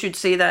daughter. We should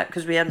say that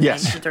because we hadn't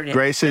mentioned her yet.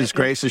 Grace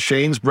is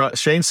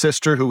Shane's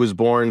sister, who was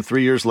born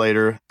 3 years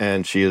later,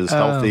 and she is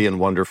healthy and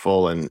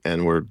wonderful,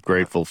 and we're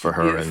grateful for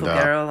her. Beautiful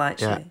girl,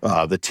 actually.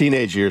 The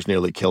teenage years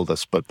nearly killed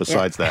us, but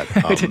besides that,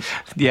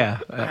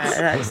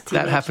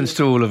 that happens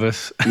to all of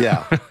us.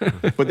 Yeah,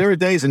 but there are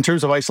days in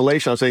terms of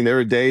isolation. I'm saying there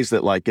are days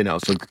that, like,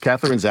 so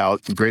Catherine's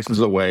out, Grayson's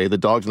away, the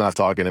dog's not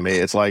talking to me.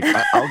 It's like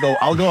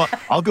I'll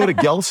go to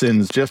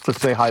Gelson's just to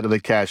say hi to the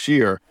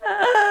cashier,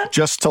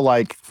 just to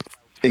like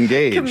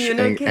engage.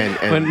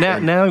 And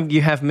now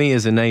you have me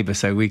as a neighbor,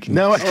 so we can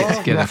get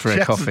together for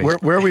a coffee.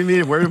 Where are we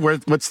meeting?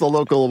 What's the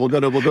local? We'll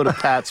go to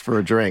Pat's for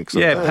a drink.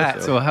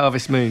 Pat's or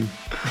Harvest Moon.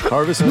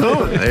 Harvest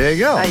Moon. There you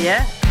go.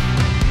 Yeah.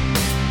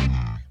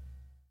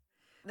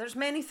 There's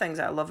many things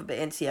that I love about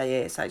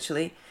NCIS.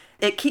 Actually,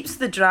 it keeps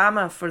the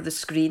drama for the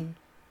screen.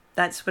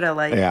 That's what I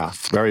like. Yeah,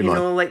 very much.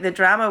 Like the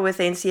drama with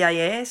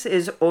NCIS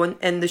is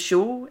in the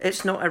show.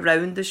 It's not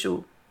around the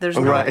show. There's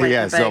not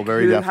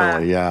very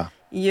definitely, yeah.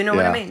 You know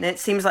what I mean? It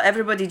seems like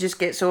everybody just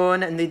gets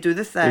on and they do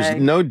the thing.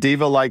 There's no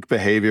diva-like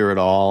behavior at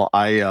all.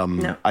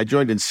 I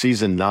joined in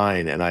season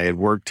 9, and I had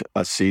worked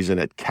a season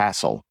at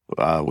Castle,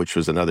 which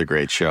was another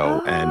great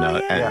show,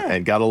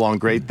 and got along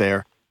great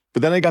there.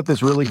 But then I got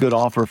this really good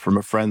offer from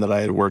a friend that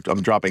I had worked.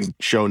 I'm dropping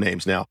show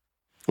names now.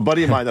 A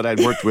buddy of mine that I'd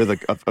worked with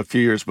a few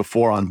years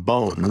before on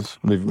Bones.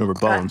 You remember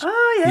Bones?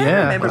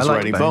 I was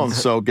writing Bones.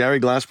 So Gary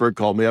Glassberg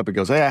called me up and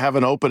goes, "Hey, I have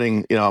an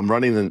opening. I'm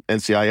running the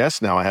NCIS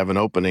now. I have an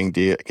opening.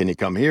 Can you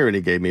come here?" And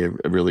he gave me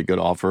a really good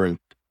offer.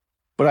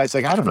 But I was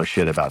like, I don't know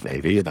shit about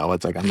Navy.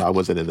 It's like I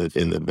wasn't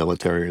in the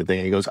military or anything.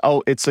 And he goes,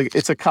 "Oh, it's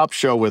a cop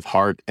show with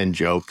heart and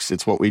jokes.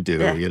 It's what we do.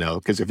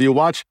 Because if you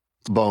watch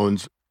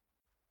Bones,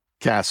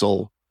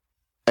 Castle,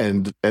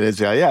 and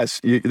NCIS,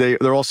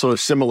 they're also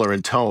similar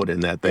in tone in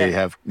that they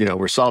have,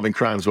 we're solving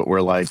crimes, but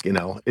we're like, they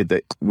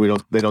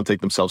don't take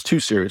themselves too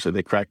seriously.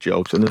 They crack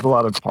jokes, and there's a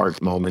lot of heart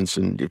moments.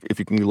 And if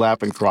you can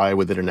laugh and cry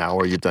within an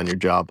hour, you've done your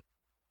job.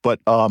 But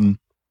I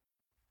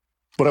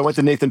went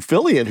to Nathan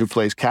Fillion, who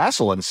plays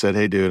Castle, and said,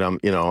 "Hey, dude, I'm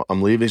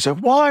leaving." He said,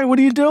 "Why? What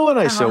are you doing?"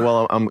 I said,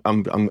 "Well,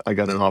 I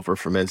got an offer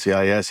from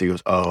NCIS." He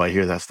goes, "Oh, I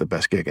hear that's the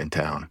best gig in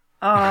town."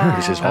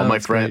 He says,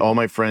 all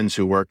my friends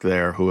who work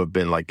there, who have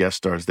been like guest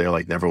stars there,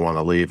 like never want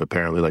to leave.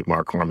 Apparently, like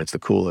Mark Harmon's the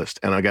coolest.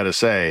 And I got to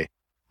say,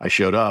 I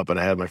showed up and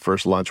I had my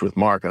first lunch with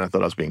Mark, and I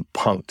thought I was being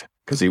punked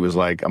because he was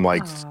like,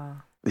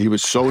 he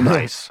was so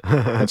nice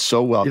and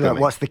so welcoming.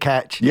 What's the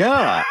catch?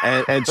 Yeah,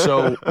 and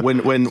so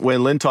when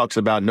Lynn talks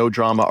about no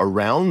drama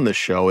around the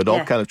show, it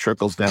all kind of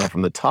trickles down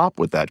from the top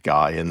with that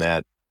guy, in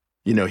that,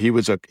 he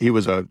was a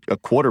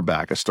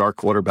quarterback, a star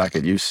quarterback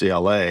at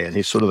UCLA, and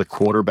he's sort of the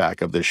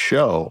quarterback of this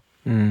show.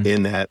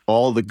 In that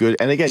all the good,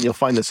 and again, you'll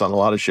find this on a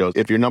lot of shows.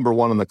 If you're number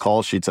one on the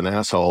call sheet's an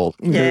asshole,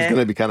 there's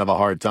going to be kind of a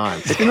hard time.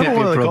 If you're number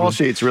one on the call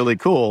sheet's really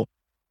cool,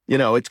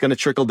 it's going to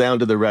trickle down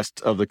to the rest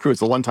of the crew.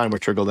 It's the one time where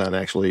trickle down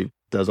actually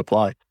does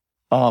apply.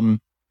 So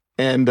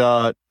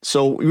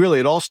really,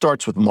 it all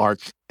starts with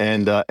Mark,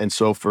 and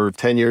so for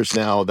 10 years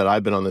now that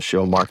I've been on the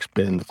show, Mark's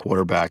been the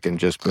quarterback and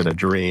just been a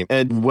dream.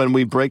 And when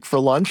we break for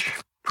lunch,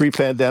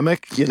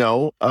 pre-pandemic,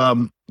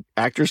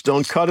 actors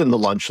don't cut in the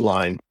lunch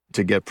line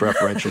to get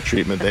preferential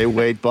treatment. They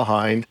wait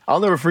behind. I'll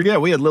never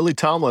forget, we had Lily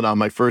Tomlin on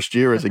my first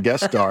year as a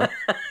guest star.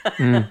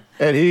 And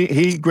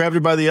he grabbed her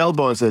by the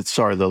elbow and said,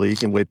 "Sorry, Lily, you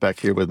can wait back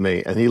here with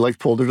me." And he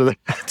pulled her to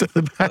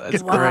the back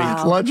of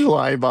the lunch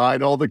line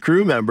behind all the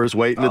crew members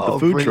waiting at the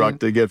food truck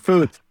to get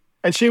food.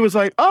 And she was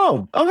like,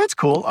 oh, that's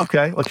cool.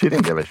 Okay. Well, she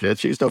didn't give a shit.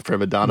 She's no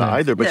prima donna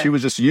either, but she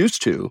was just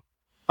used to,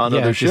 on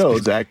other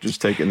shows, actors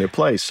taking their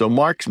place. So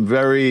Mark's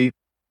very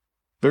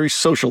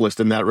socialist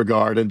in that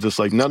regard, and just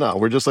like, no,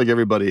 we're just like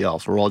everybody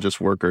else. We're all just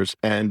workers.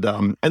 And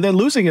then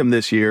losing him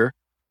this year,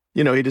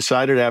 he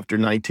decided after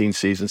 19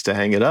 seasons to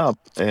hang it up.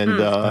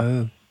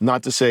 And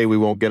not to say we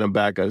won't get him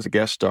back as a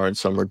guest star in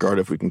some regard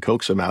if we can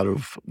coax him out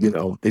of,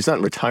 he's not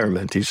in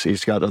retirement.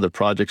 He's got other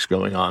projects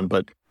going on,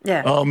 but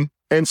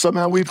and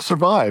somehow we've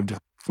survived.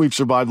 We've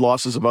survived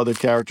losses of other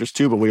characters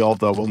too, but we all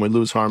thought when we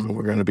lose Harmon,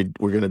 we're going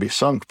to be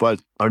sunk. But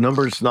our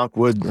numbers, knock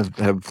wood,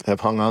 have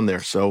hung on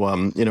there. So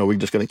we're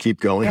just going to keep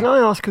going. Can I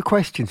ask a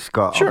question,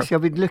 Scott? Sure. Obviously,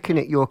 I've been looking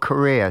at your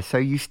career. So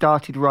you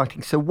started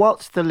writing. So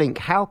what's the link?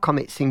 How come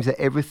it seems that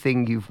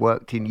everything you've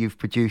worked in, you've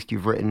produced,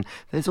 you've written,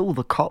 there's all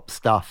the cop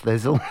stuff.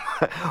 There's all.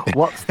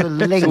 What's the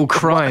link? It's all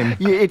crime.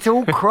 It's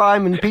all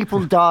crime and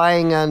people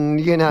dying and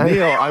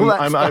Neil,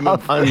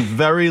 I'm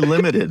very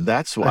limited.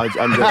 That's why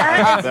I'm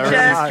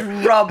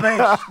just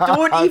rubbish.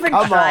 Don't even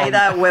try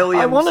that,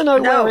 Williams. I want to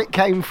know where it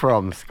came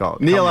from,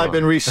 Scott. Neil, I've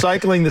been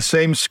recycling the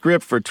same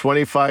script for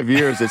 25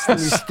 years. It's You've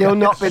still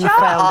not been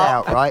found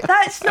out, right?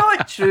 That's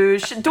not true.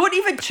 Don't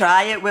even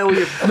try it,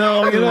 Williams.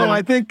 No,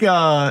 I think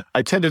I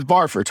tended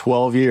bar for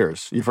 12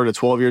 years. You've heard of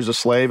 12 years a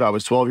slave? I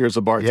was 12 years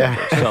a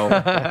bartender.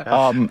 Yeah.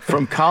 So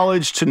from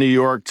college to New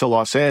York to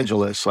Los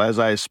Angeles, as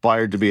I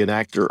aspired to be an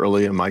actor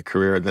early in my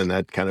career, then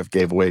that kind of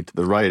gave way to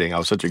the writing. I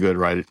was such a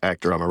good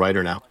actor, I'm a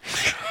writer now.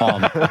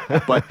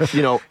 But,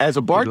 as a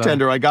a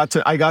bartender, I got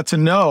to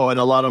know, and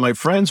a lot of my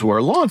friends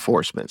were law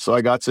enforcement. So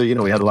I got to,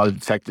 we had a lot of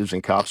detectives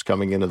and cops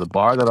coming into the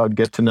bar that I'd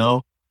get to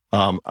know.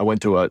 I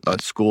went to a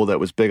school that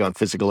was big on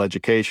physical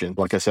education.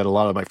 Like I said, a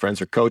lot of my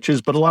friends are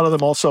coaches, but a lot of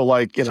them also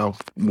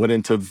went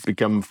into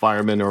become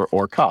firemen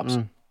or cops.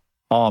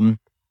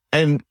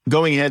 And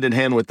going hand in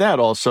hand with that,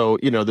 also,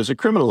 there's a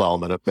criminal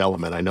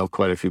element. I know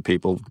quite a few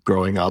people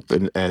growing up,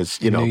 and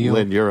as Lynn,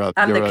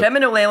 I'm the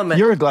criminal element.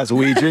 You're a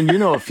Glaswegian. You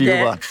know a few.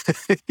 Yeah.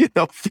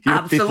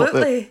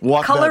 Absolutely.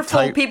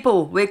 Colourful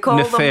people. We call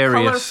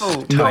Nefarious.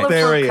 them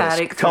colourful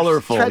characters.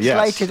 Colourful.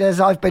 Translated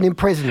as I've been in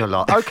prison a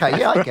lot. Okay,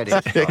 yeah, I get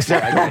it.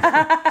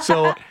 Exactly.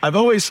 So I've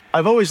always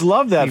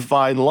loved that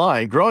fine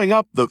line. Growing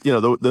up,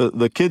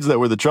 the kids that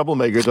were the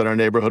troublemakers in our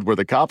neighborhood were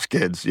the cops'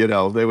 kids.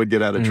 They would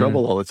get out of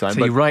trouble all the time.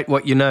 So you write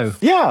what you know.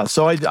 Yeah,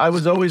 so I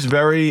was always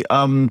very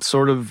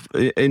sort of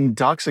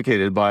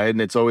intoxicated by it,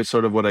 and it's always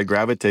sort of what I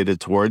gravitated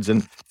towards.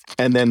 And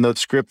then the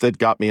script that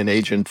got me an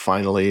agent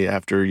finally,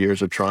 after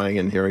years of trying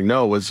and hearing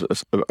no, was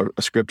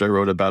a script I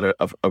wrote about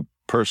a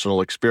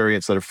personal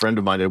experience that a friend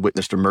of mine had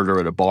witnessed a murder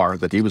at a bar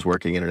that he was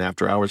working in an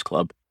after-hours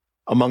club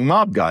among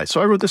mob guys. So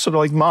I wrote this sort of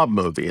like mob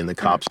movie, and the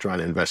cops trying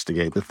to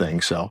investigate the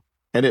thing.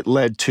 And it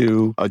led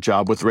to a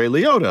job with Ray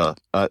Liotta.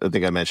 I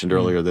think I mentioned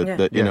earlier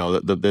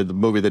the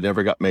movie that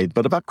never got made,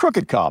 but about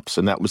crooked cops.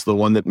 And that was the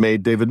one that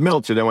made David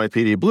Milch at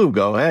NYPD Blue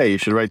go, hey, you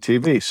should write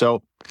TV.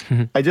 So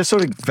I just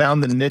sort of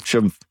found the niche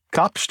of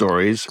cop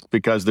stories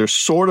because they're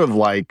sort of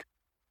like,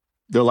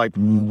 they're like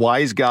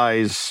wise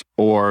guys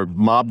or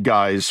mob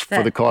guys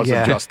for the cause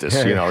of justice,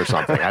 or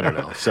something. I don't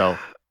know. So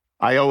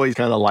I always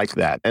kind of like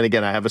that. And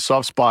again, I have a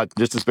soft spot,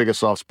 just as big a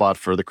soft spot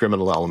for the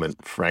criminal element,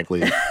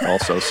 frankly,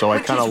 also. So I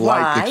kind of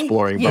like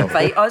exploring both. You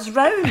invite us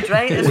round,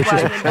 right?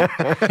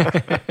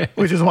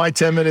 Which is why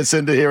 10 minutes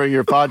into hearing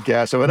your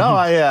podcast, I went,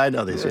 I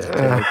know these.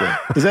 Okay.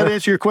 Does that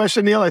answer your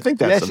question, Neil? I think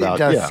that's yes, it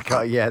does,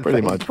 Scott. Yeah,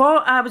 pretty much.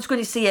 What I was going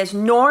to say is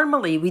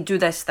normally we do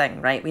this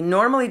thing, right? We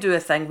normally do a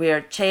thing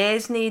where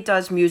Chesney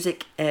does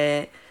music,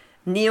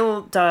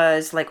 Neil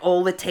does like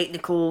all the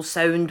technical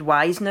sound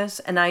wiseness,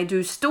 and I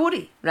do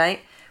story,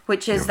 right?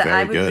 Which is that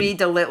I would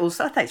read a little.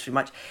 So thanks very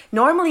much.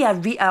 Normally,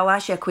 I'll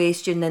ask you a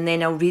question and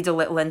then I'll read a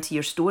little into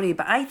your story.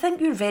 But I think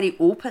you're very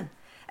open,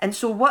 and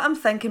so what I'm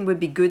thinking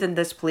would be good in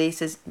this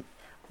place is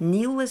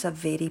Neil is a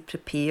very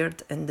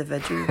prepared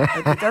individual.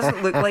 He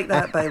doesn't look like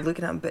that by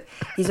looking at him, but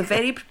he's a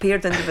very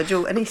prepared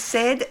individual. And he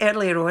said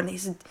earlier on, he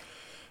said,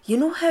 "You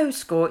know how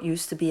Scott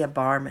used to be a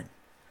barman?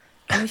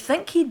 And you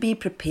think he'd be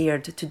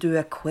prepared to do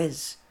a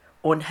quiz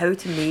on how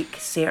to make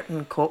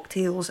certain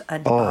cocktails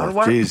and bar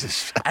work?"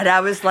 Jesus. And I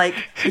was like,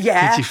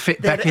 yeah, Did you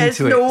fit back there is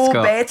into it, no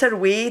Scott? better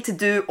way to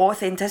do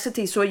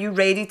authenticity. So are you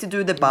ready to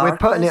do the bar We're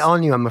putting quiz? it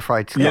on you, I'm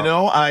afraid,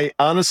 Scott. I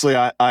honestly,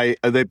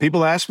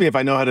 people ask me if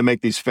I know how to make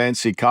these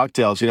fancy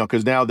cocktails,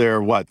 because now they're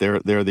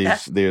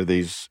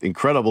these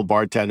incredible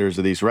bartenders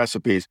of these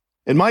recipes.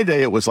 In my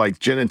day, it was like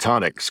gin and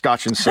tonic,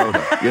 scotch and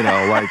soda,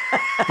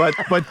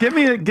 but give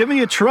me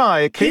a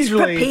try.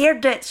 Occasionally, He's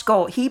prepared it,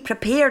 Scott. He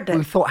prepared it.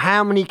 We thought,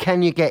 how many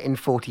can you get in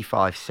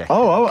 45 seconds?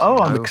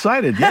 I'm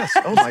excited. Yes.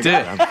 Oh my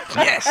God.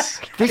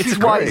 Yes. This is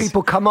why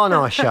people come on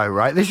our show,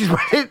 right? This is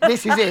it.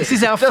 This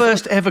is our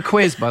first ever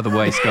quiz, by the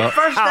way, Scott.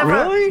 First ever.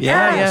 Really?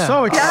 Yeah. I'm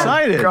so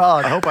excited.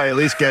 God. I hope I at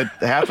least get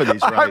half of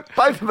these I right. hope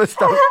both of us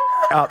don't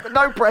up.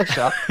 No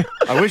pressure.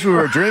 I wish we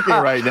were drinking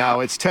right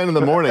now. It's 10 in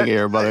the morning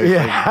here, but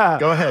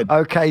go ahead.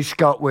 Okay,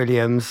 Scott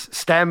Williams,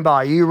 stand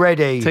by. You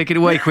ready? Take it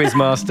away,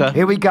 Quizmaster.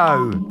 Here we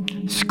go.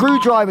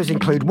 Screwdrivers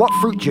include what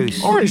fruit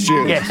juice? Orange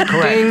juice. Yes,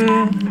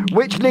 correct.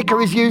 Which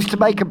liquor is used to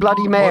make a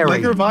Bloody Mary?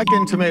 Liquor, vodka,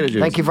 and tomato juice.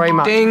 Thank you very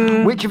much.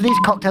 Ding. Which of these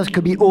cocktails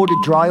could be ordered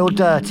dry or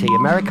dirty?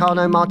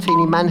 Americano,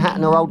 martini,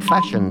 Manhattan, or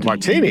old-fashioned?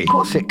 Martini. Of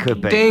course it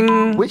could be.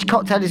 Ding. Which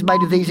cocktail is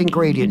made of these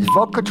ingredients?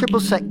 Vodka, triple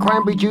sec,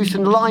 cranberry juice,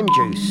 and lime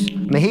juice.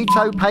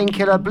 Mojito,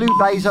 painkiller, blue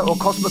blazer, or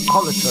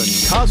cosmopolitan?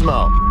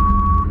 Cosmo.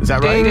 Is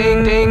that right?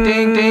 Ding, ding,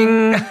 ding,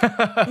 ding.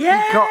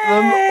 Yeah. Got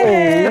them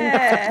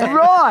all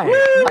right.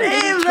 Hey,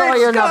 Try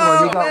let's another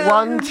one. You go. got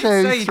 1,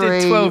 So 2, you 3,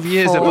 did 12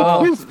 years 4.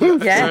 apart.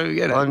 Yeah. So,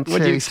 One, what do you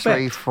 2, expect?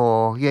 3,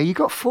 4. Yeah, you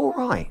got 4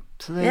 right.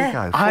 So there you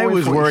go. I 4 in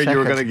was 40 worried you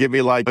were seconds. going to give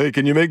me like, hey,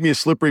 can you make me a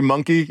slippery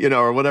monkey?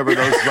 Or whatever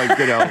those,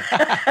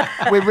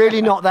 We're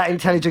really not that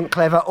intelligent,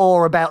 clever,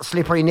 or about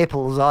slippery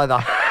nipples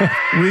either.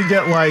 we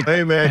get like,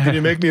 hey man, can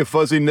you make me a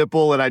fuzzy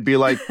nipple? And I'd be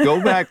like,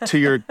 go back to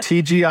your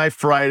TGI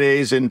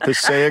Fridays in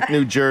Passaic,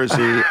 New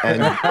Jersey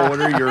and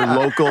order your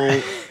local.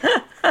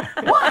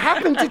 What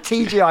happened to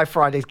TGI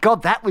Fridays?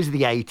 God, that was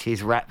the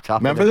 80s wrapped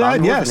up. Remember in a that?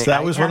 bun, Yes, wasn't it?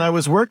 that was when I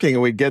was working,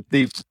 and we'd get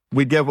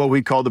what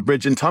we call the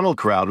bridge and tunnel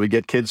crowd. We'd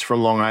get kids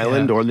from Long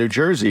Island or New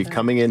Jersey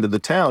coming into the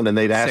town, and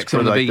they'd ask Sex for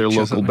on the like their beach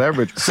or local something.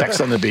 beverage, sex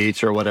on the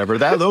beach or whatever.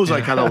 Those I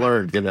kind of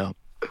learned,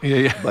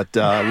 Yeah. But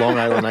Long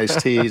Island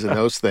iced teas and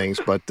those things.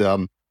 But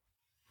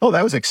Oh,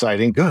 that was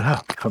exciting. Good.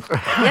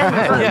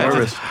 Yeah.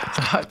 Nervous.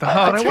 The But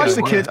hard I watch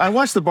the truth. kids. I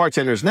watch the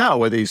bartenders now,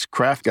 where these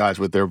craft guys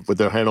with their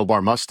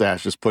handlebar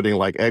mustaches putting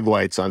like egg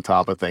whites on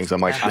top of things. I'm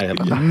like, I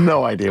have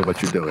no idea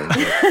what you're doing.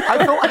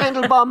 I thought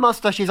handlebar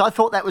mustaches, I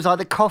thought that was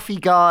either coffee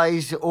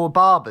guys or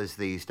barbers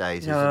these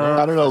days, isn't it?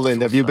 I don't know,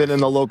 Lynn. Have you been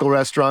in the local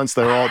restaurants?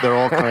 They're all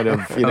kind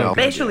of, you know.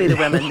 Especially the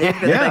women. They've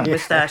got Yeah. big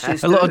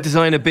moustaches. A lot of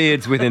designer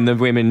beards within the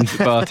women's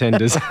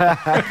bartenders.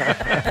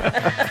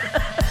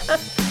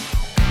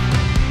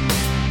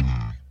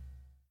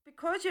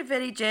 Because you're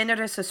very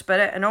generous of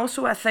spirit, and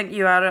also I think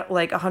you are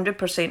like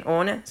 100%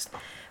 honest.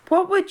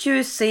 What would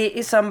you say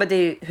to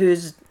somebody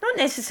who's not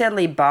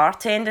necessarily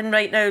bartending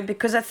right now?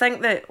 Because I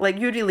think that like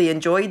you really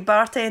enjoyed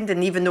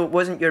bartending, even though it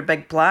wasn't your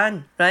big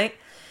plan, right?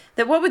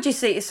 That what would you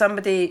say to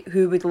somebody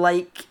who would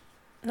like,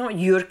 not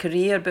your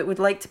career, but would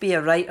like to be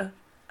a writer,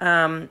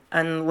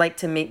 and like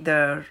to make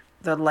their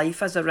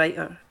life as a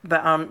writer,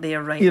 but aren't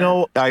there right You now?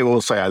 know, I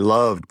will say I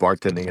loved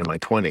bartending in my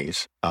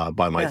 20s.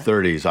 By my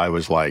 30s, I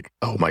was like,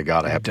 oh my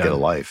God, I have to get a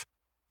life.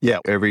 Yeah,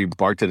 every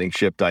bartending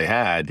shift I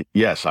had,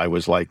 yes, I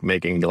was like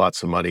making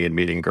lots of money and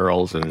meeting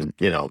girls and,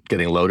 you know,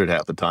 getting loaded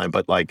half the time.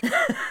 But like,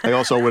 I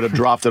also would have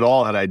dropped it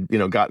all had I, you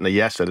know, gotten a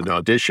yes at an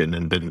audition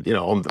and been, you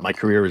know, my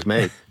career is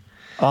made.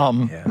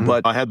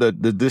 But I had the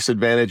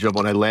disadvantage of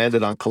when I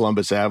landed on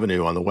Columbus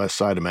Avenue on the west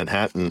side of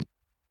Manhattan,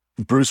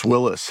 Bruce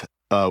Willis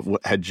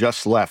had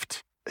just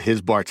left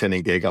his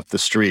bartending gig up the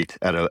street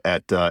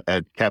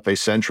at Cafe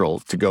Central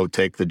to go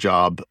take the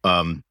job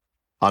on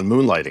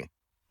Moonlighting.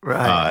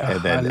 Right.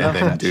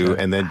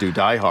 And then do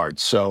Die Hard.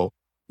 So,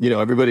 you know,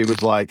 everybody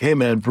was like, hey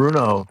man,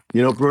 Bruno,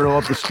 you know, Bruno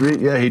up the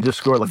street. Yeah, he just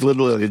scored. Like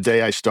literally the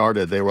day I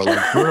started, they were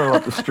like, Bruno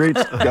up the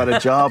street's got a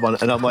job on,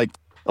 and I'm like,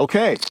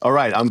 okay, all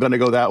right, I'm going to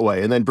go that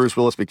way. And then Bruce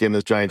Willis became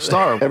this giant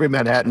star. Every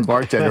Manhattan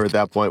bartender at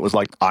that point was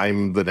like,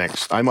 I'm up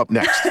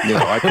next. You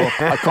know,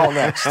 I call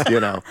next, you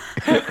know.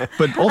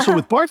 But also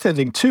with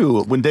bartending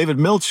too, when David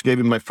Milch gave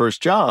me my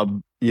first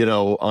job, you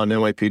know, on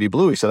NYPD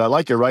Blue, he said, I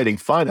like your writing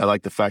fine. I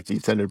like the fact that you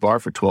tended bar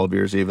for 12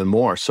 years even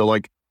more. So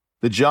like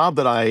the job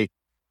that I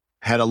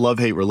had a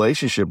love-hate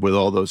relationship with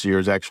all those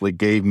years actually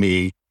gave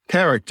me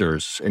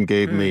characters and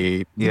gave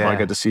me, you know, I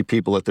got to see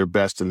people at their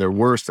best and their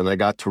worst. And I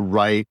got to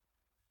write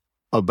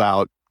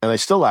about, and I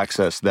still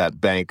access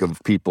that bank of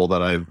people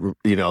that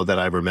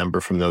I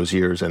remember from those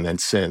years and then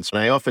since.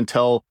 And I often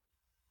tell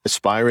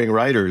aspiring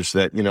writers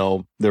that, you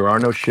know, there are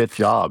no shit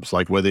jobs.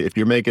 Like if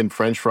you're making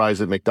French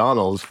fries at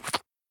McDonald's,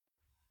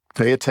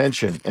 pay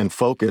attention and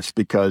focus,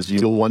 because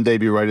you'll one day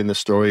be writing the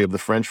story of the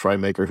French fry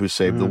maker who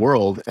saved the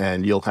world,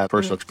 and you'll have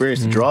personal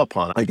experience to draw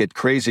upon. I get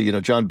crazy. You know,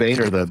 John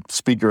Boehner, the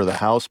Speaker of the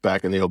House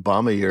back in the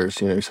Obama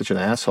years, you know, he's such an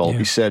asshole. Yeah.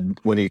 He said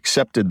when he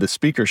accepted the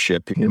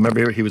speakership, you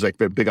remember he was like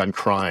big on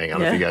crying. I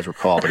don't know if you guys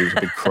recall, but he was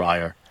a big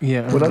crier.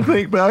 Yeah. When I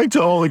think back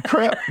to all the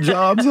crap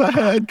jobs I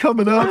had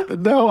coming up,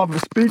 and now I'm the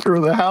Speaker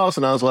of the House,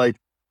 and I was like,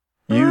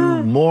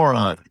 you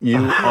moron. You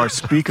are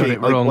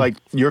speaking like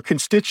your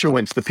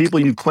constituents, the people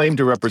you claim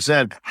to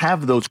represent,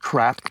 have those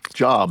crap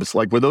jobs.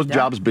 Like, were those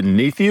jobs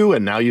beneath you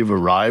and now you've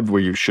arrived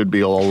where you should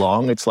be all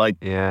along? It's like,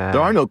 there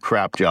are no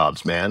crap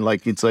jobs, man.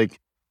 Like, it's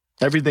like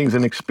everything's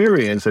an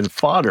experience and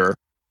fodder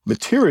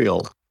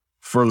material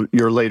for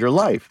your later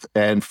life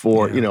and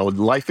for, you know,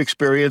 life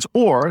experience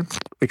or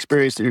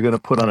experience that you're going to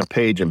put on a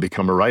page and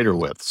become a writer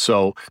with.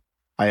 So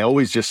I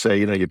always just say,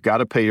 you know, you've got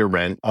to pay your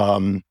rent.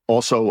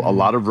 Also, a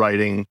lot of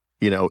writing,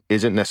 you know,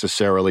 isn't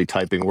necessarily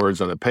typing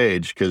words on a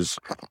page, because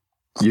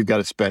you've got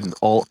to spend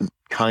all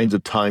kinds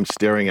of time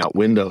staring out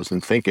windows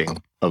and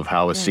thinking of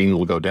how a scene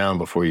will go down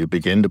before you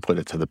begin to put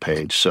it to the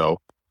page. So,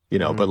 you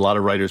know, but a lot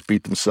of writers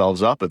beat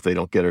themselves up if they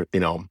don't get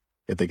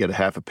if they get a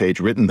half a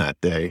page written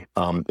that day.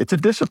 It's a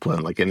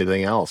discipline like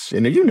anything else.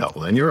 And you know,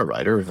 and you're a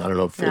writer. I don't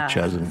know if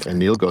Chaz and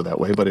Neil go that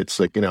way, but it's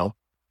like, you know,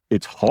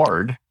 it's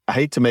hard. I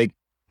hate to make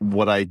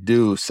what I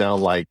do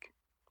sound like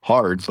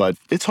hard, but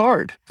it's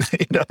hard,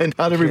 you know, and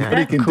not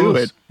everybody can do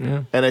it.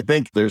 Yeah. And I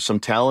think there's some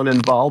talent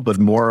involved, but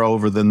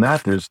moreover than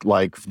that, there's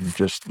like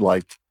just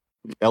like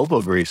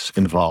elbow grease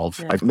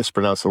involved. Yeah. I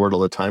mispronounce the word all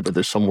the time, but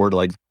there's some word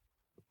like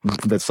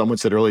that someone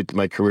said early in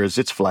my career,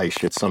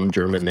 Sitzfleisch. It's some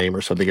German name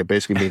or something. It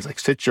basically means like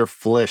sit your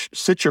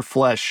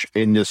flesh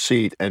in your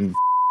seat and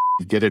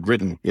get it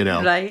written, you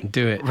know. Right.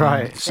 Do it.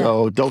 Right.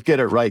 So don't get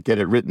it right, get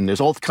it written.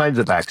 There's all kinds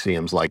of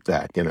axioms like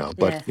that, you know.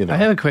 But, you know. I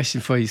have a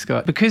question for you,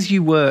 Scott. Because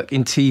you work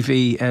in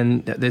TV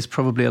and there's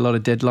probably a lot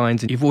of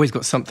deadlines and you've always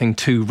got something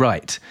to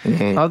write,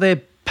 are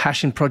there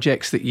passion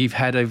projects that you've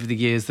had over the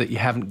years that you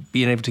haven't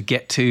been able to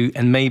get to?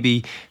 And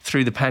maybe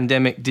through the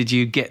pandemic, did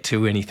you get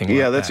to anything like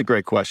that? Yeah, that's a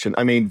great question.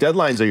 I mean,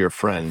 deadlines are your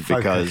friend,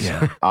 because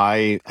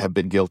I have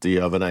been guilty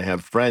of, and I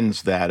have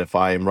friends that if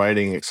I am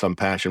writing some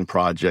passion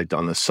project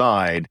on the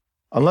side,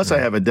 unless I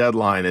have a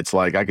deadline, it's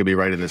like I could be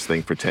writing this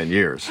thing for 10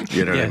 years.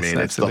 You know what I mean?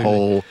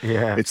 Absolutely.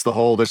 It's the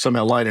whole, there's some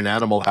line in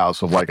Animal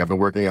House of like, I've been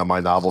working on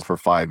my novel for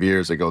 5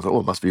 years. It goes,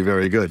 oh, it must be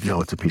very good.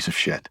 No, it's a piece of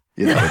shit.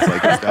 You know, it's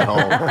like, it's that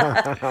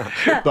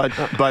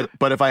whole,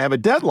 but if I have a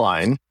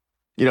deadline,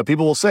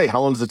 people will say,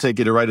 how long does it take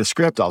you to write a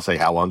script? I'll say,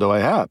 how long do I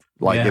have?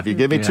 Like, if you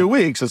give me 2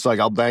 weeks, it's like,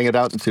 I'll bang it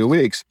out in 2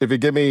 weeks. If you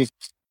give me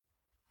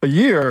a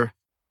year,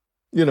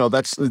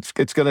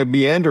 it's going to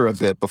meander a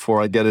bit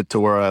before I get it to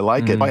where I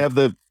like it. I have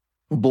the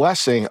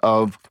blessing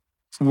of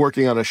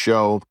working on a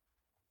show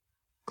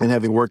and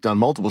having worked on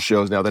multiple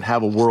shows now that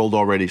have a world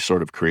already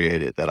sort of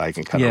created that I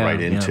can kind of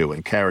write into,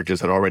 and characters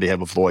that already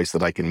have a voice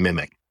that I can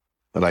mimic,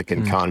 that I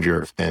can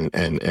conjure and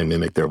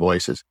mimic their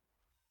voices.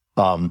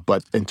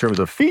 But in terms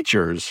of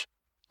features,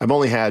 I've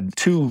only had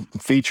 2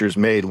 features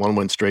made. One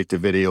went straight to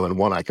video, and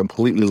one I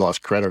completely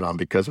lost credit on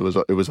because it was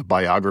a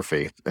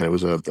biography, and it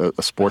was a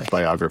sports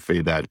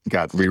biography that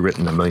got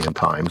rewritten a million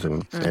times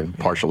and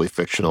partially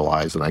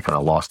fictionalized, and I kind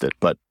of lost it.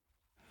 But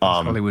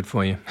Hollywood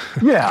for you.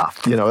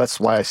 That's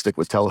why I stick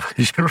with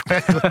television,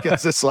 right?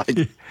 Because it's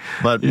like,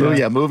 but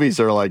movies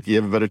are like, you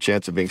have a better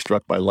chance of being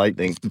struck by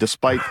lightning,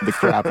 despite the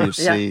crap you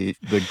see,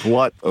 the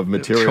glut of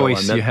material.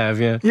 Choice you have,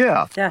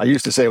 Yeah. I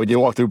used to say, when you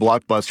walk through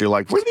Blockbuster, you're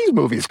like, where do these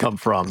movies come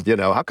from?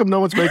 How come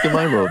no one's making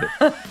my movie?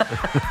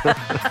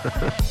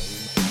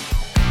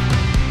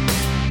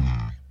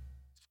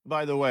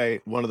 By the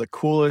way,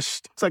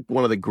 it's like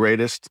one of the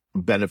greatest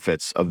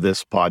benefits of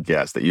this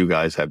podcast that you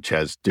guys have,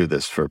 Ches, do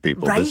this for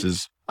people.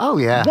 Right? Oh,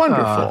 yeah.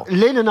 Wonderful.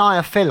 Lynn and I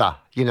are filler,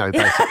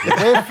 basically.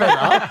 We're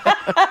filler.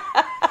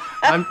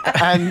 And,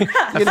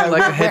 like a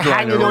we're hanging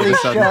headliner all on of a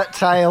his sudden. shirt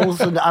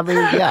tails. And I mean,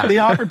 The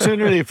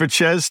opportunity for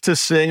Ches to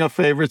sing a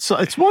favorite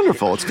song, it's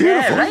wonderful. It's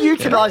beautiful. right. We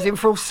utilise him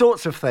for all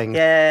sorts of things.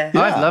 Yeah.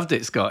 I've loved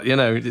it, Scott.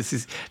 This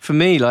is, for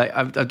me, like,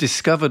 I've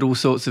discovered all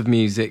sorts of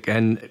music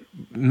and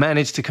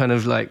managed to kind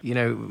of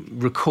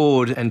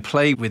record and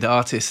play with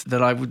artists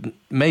that I would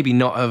maybe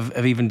not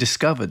have even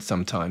discovered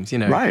sometimes,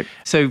 Right.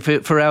 So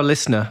for our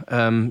listener,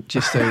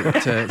 just so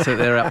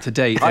they're up to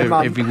date,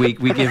 every week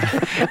we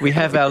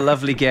have our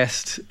lovely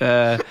guest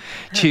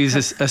choose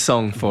a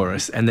song for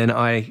us, and then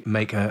I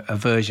make a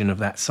version of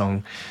that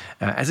song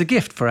as a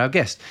gift for our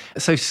guest.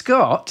 So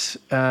Scott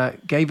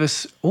gave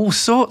us all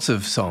sorts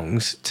of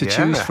songs to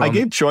choose from. I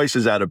gave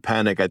choices out of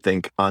panic, I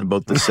think, on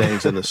both the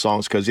sayings and the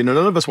songs, because, none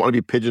of us want to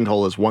be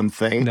pigeonholed as one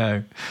thing.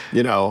 No.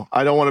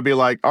 I don't want to be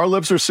like, our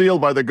lips are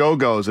sealed by the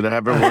Go-Go's, and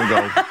have everyone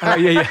go, Oh,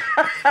 yeah.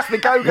 It's the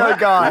Go-Go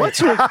guy.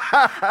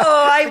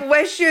 Oh, I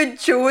wish you'd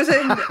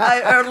chosen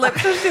our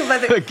lips are sealed by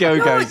the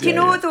Go-Go's,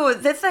 though,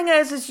 the thing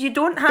is you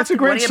don't have it's to a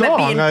great worry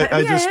song. about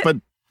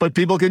being... But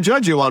people can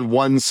judge you on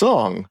one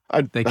song.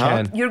 They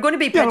can. You're going to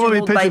be Yeah, I don't wanna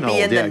pigeonholed be by pigeonholed.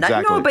 being the Yeah, nice...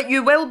 exactly. No, but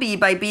you will be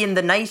by being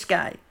the nice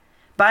guy.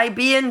 By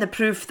being the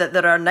proof that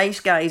there are nice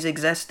guys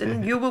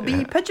existing, you will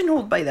be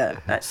pigeonholed by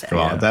that. That's it.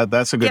 Well,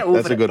 that's a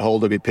good hole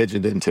to be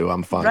pigeoned into.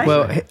 I'm fine. Right.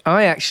 Well,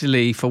 I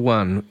actually, for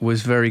one,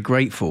 was very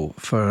grateful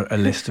for a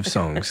list of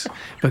songs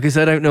because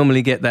I don't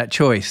normally get that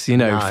choice,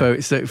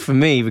 for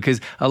me, because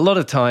a lot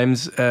of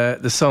times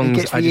the songs He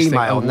gets the I just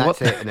email, think, and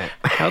that's it, isn't it?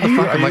 how the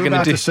fuck am I going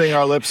to do? to sing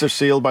Our Lips Are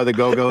Sealed by the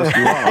Go-Go's?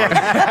 You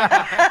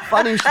are.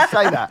 Funny you should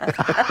say that.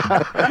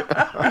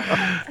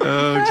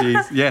 Oh,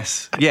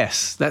 jeez.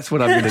 Yes, that's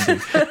what I'm going to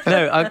do.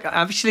 No,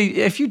 actually,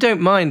 if you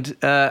don't mind,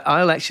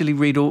 I'll actually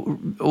read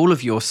all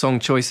of your song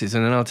choices,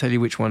 and then I'll tell you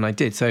which one I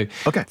did. So,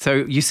 Okay. So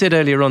you said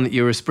earlier on that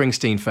you're a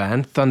Springsteen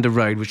fan. Thunder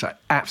Road, which I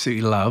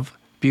absolutely love.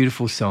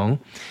 Beautiful song.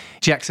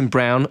 Jackson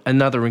Browne,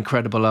 another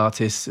incredible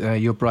artist,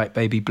 Your Bright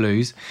Baby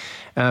Blues.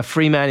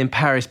 Free Man in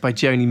Paris by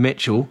Joni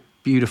Mitchell.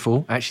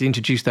 Beautiful. I actually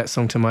introduced that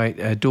song to my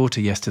daughter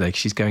yesterday because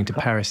she's going to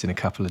Paris in a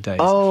couple of days.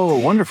 Oh,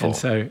 wonderful. And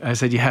so I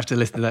said, you have to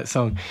listen to that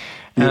song.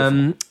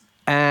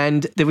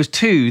 And there was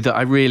 2 that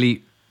I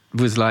really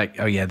was like,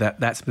 oh yeah,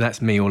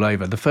 that's me all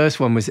over. The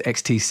first one was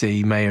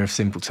XTC, Mayor of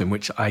Simpleton,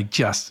 which I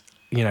just...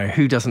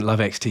 who doesn't love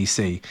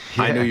XTC?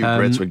 I knew you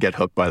Brits would get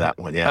hooked by that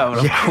one, yeah. Oh,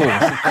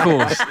 of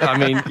course. I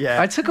mean,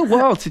 I took a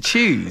while to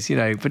choose,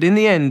 but in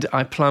the end,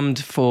 I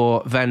plumbed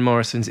for Van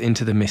Morrison's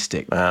Into the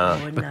Mystic.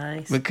 Oh,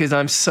 nice. Because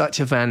I'm such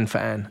a Van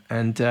fan,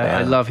 and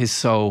I love his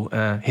soul,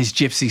 his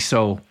gypsy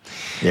soul.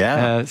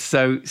 Yeah.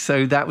 So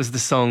that was the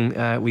song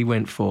we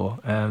went for.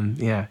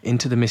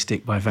 Into the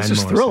Mystic by Van This is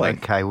Morrison. thrilling.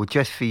 Okay, well,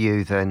 just for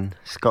you then,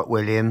 Scott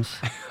Williams.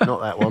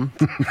 Not that one.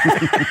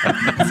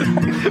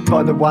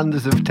 By the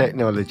wonders of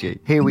technology.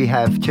 Here we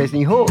have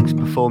Chesney Hawkes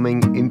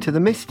performing Into the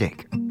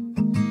Mystic.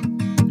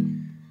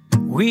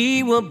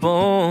 We were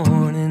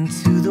born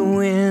into the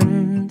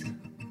wind,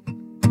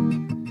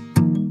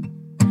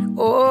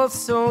 oh,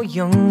 so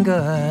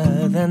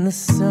younger than the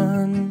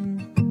sun.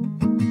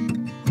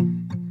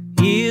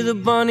 Here the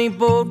bunny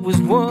boat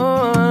was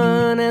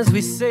won as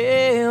we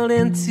sailed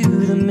into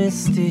the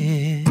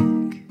mystic.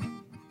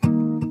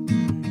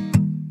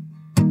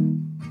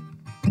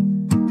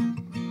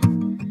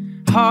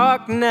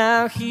 Hark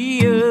now,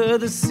 hear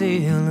the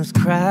sailors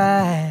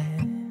cry.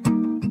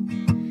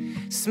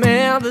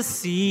 Smell the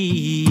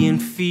sea and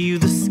feel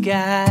the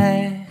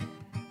sky.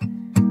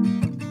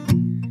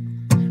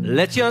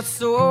 Let your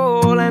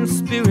soul and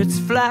spirits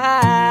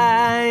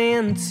fly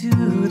into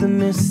the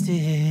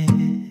mystic.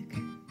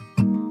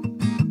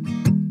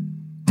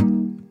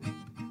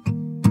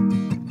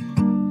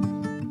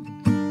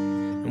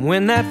 And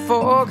when that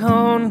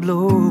foghorn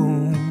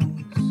blows,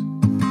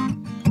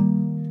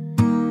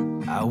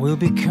 I will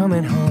be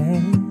coming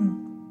home.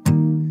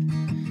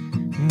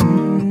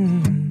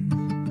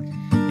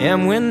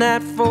 And when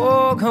that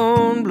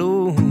foghorn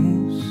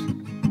blows,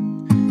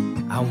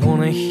 I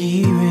wanna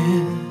hear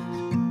it.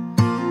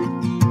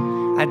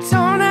 I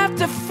don't have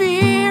to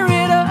fear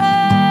it.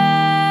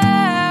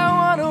 I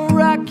wanna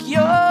rock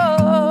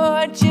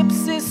your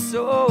gypsy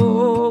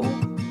soul.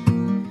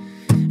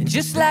 And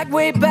just like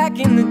way back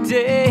in the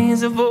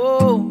days of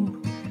old,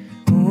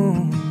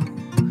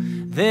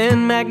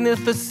 then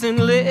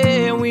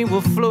magnificently we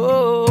will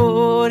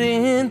float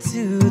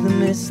into the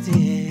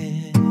mystic.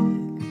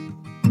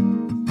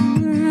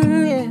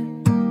 Yeah.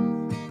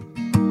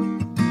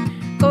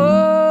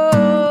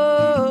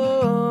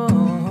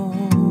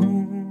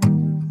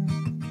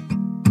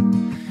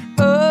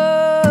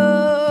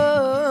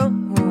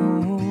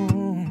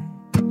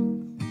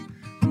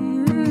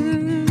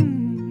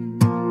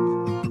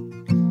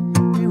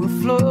 We will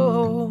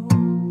float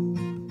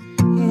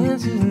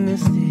into the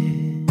mystic.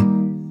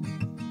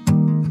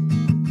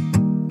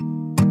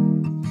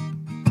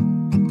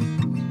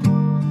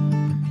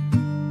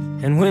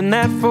 And when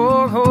that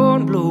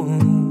foghorn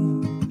blows,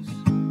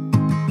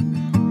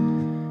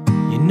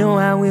 you know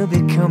I will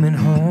be coming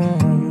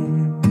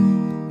home.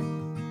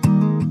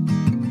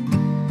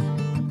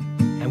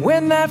 And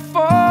when that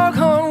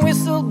foghorn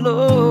whistle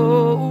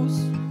blows,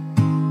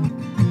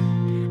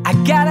 I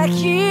gotta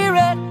hear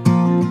it.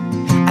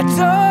 I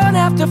don't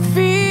have to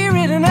fear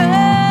it. And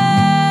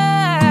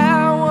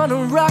I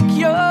wanna rock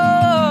your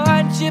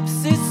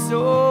gypsy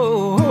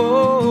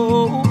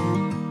soul,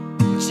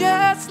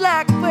 just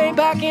like way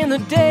back in the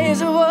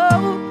days of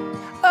old.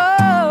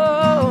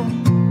 Oh,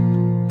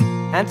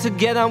 and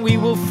together we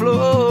will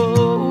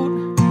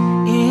float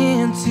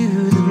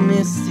into the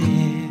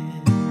mystic.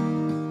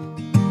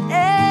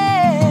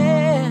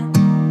 Yeah.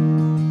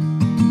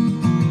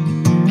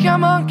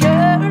 Come on,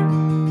 girl.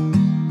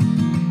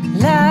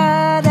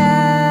 La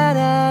da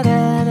da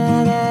da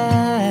da da.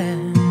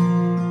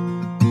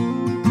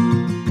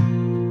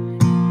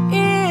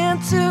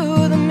 Into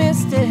the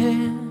mystic.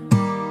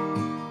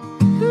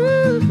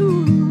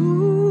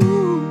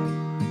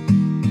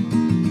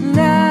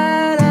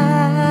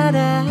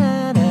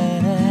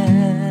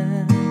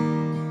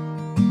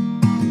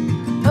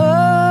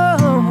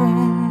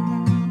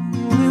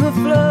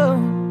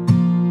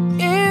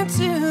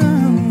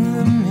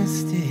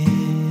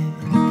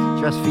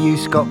 Just for you,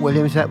 Scott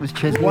Williams, that was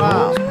Ches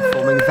Hawks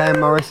performing Van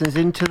Morrison's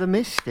Into the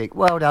Mystic.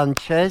 Well done,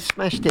 Ches.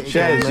 Smashed it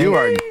again,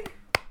 Ches,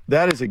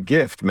 that is a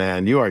gift,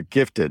 man. You are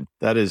gifted.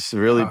 That is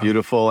really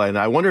beautiful. And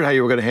I wondered how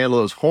you were going to handle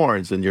those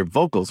horns, and your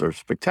vocals are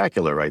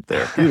spectacular right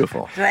there.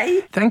 Beautiful.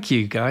 Right? Thank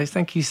you, guys.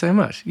 Thank you so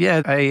much.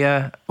 Yeah,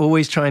 I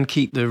always try and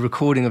keep the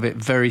recording of it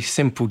very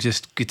simple,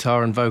 just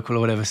guitar and vocal or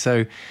whatever.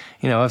 So,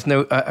 you know,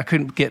 I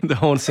couldn't get the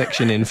horn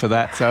section in for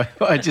that, so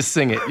I just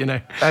sing it, you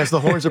know. As the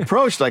horns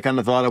approached, I kind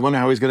of thought, I wonder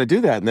how he's going to do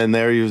that. And then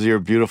there was your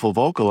beautiful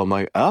vocal. I'm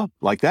like, oh,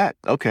 like that.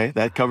 Okay,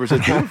 that covers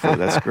it beautifully.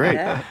 That's great.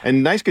 Yeah.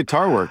 And nice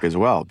guitar work as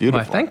well.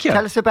 Beautiful. Well, thank you.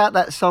 Tell us about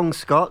that song,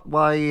 Scott.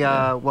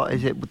 Why? What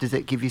is it? Does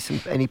it give you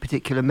any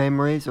particular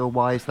memories, or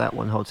why is that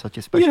one hold such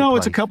a special place?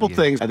 It's a couple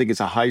things. I think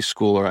it's a high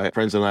schooler.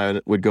 Friends and I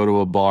would go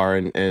to a bar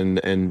and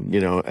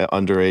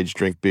underage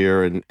drink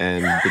beer, and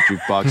the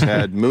jukebox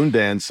had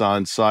Moondance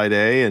on side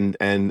A and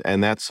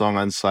that song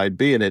on side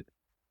B, and it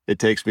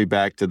takes me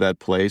back to that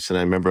place. And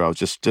I remember I was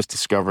just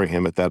discovering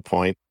him at that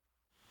point.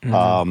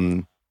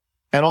 Mm-hmm.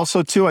 And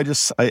also too, I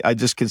just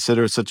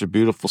consider it such a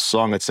beautiful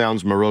song. It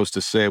sounds morose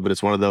to say, but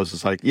it's one of those.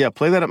 It's like, yeah,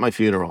 play that at my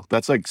funeral.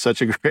 That's like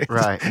such a great,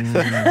 right,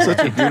 such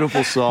a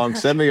beautiful song.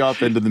 Send me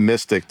off into the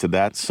mystic to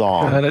that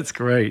song. Oh, that's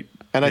great.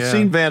 And I've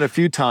seen Van a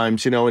few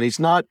times, and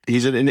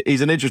he's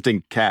an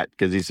interesting cat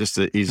because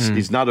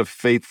he's not a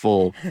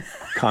faithful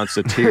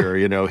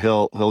concertina.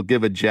 He'll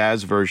give a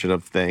jazz version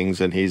of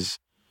things, and he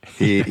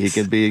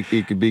can be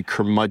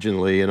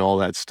curmudgeonly and all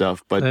that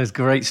stuff. But there's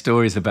great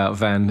stories about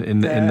Van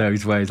in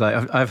those ways.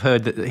 Like I've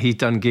heard that he's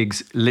done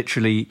gigs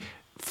literally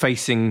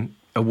facing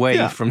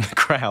away from the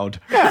crowd.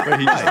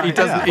 Yeah. He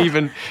doesn't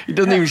even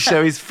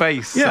show his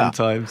face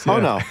sometimes. Yeah. Oh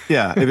no.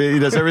 Yeah. He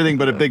does everything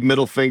but a big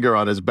middle finger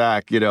on his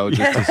back, just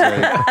to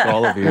say to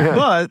all of you. Yeah.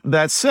 But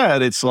that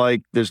said, it's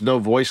like there's no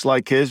voice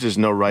like his, there's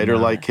no writer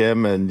like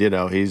him, and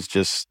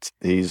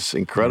he's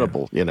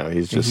incredible. Yeah.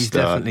 He's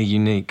definitely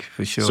unique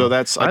for sure. So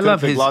I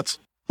love his lots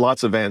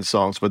of Van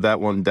songs, but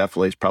that one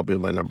definitely is probably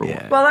my number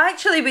one. Well,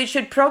 actually, we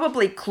should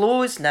probably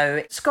close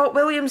now. Scott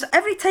Williams,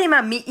 every time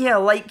I meet you, I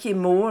like you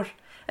more.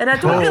 And I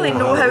don't really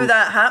know how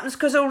that happens,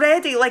 because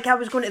already, I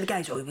was going to the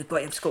guys, we've got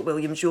to have Scott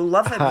Williams, you'll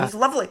love him, he's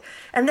lovely.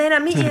 And then I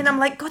meet you and I'm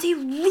like, God, he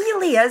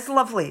really is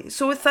lovely.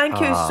 So thank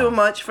you so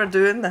much for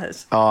doing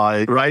this.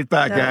 Right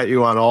back at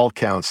you on all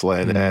counts,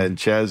 Lynn, and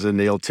Ches and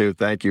Neil too.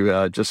 Thank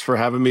you just for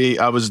having me.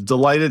 I was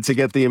delighted to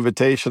get the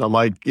invitation. I'm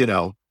like,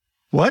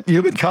 what?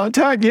 Human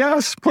contact?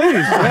 Yes, please.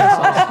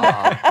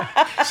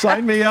 Yes.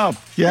 Sign me up.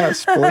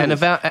 Yes,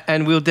 please.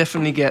 And we'll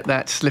definitely get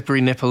that slippery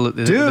nipple at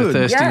the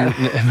thirsty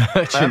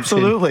merchant.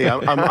 Absolutely.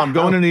 I'm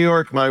going to New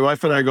York. My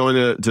wife and I are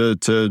going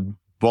to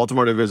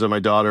Baltimore to visit my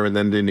daughter, and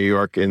then to New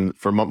York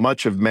for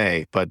much of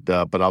May. But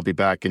I'll be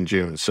back in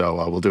June, so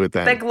we'll do it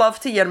then. Big love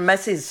to your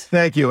missus.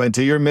 Thank you, and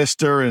to your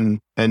Mister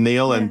and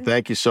Neil, and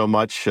thank you so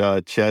much,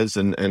 Ches.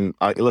 And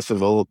listen,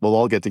 we'll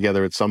all get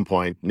together at some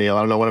point. Neil,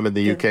 I don't know when I'm in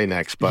the UK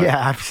next, but yeah,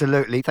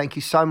 absolutely. Thank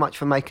you so much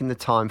for making the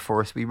time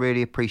for us. We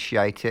really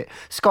appreciate it.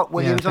 Scott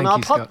Williams on our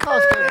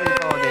podcast,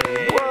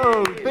 everybody.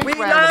 Whoa, big We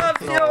round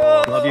of love you.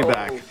 applause. love you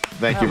back.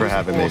 Thank you for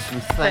having Awesome.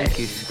 me. Thank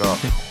you, Scott.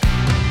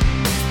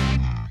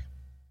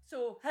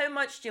 So, how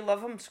much do you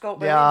love him, Scott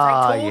Williams?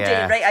 Yeah, I told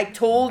yeah. you, right? I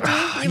told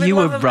you. would You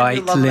were love him, right,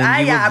 would love him. Lynn. I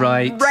You were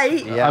am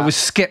right. Yeah. I was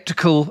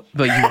sceptical,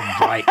 but you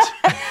were right.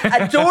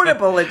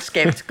 Adorable and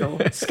sceptical.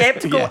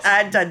 Sceptical Yes.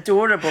 and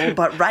adorable,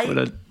 but right.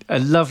 What a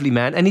lovely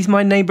man. And he's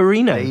my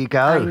neighbourino. There you go.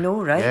 I know,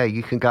 right? Yeah,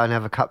 you can go and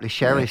have a couple of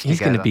sherries He's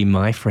going together. to be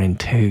my friend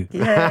too.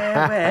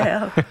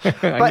 Yeah, well.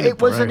 But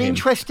it was an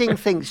interesting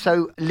thing.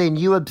 So, Lynn,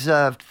 you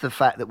observed the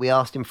fact that we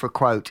asked him for a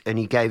quote and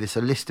he gave us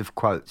a list of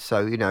quotes.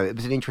 So, you know, it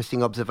was an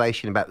interesting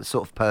observation about the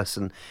sort of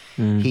person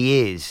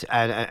he is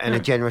and a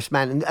generous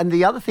man. And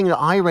the other thing that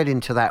I read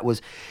into that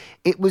was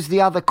it was the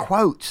other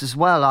quotes as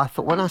well. I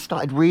thought when I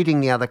started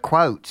reading the other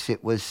quotes,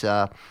 it was...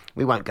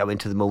 we won't go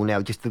into them all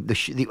now, just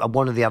the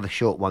one of the other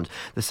short ones.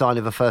 The sign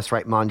of a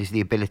first-rate mind is the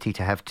ability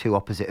to have two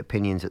opposite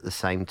opinions at the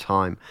same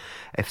time.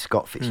 F.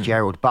 Scott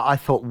Fitzgerald. But I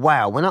thought,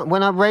 wow, when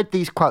I read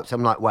these quotes,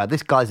 I'm like, wow,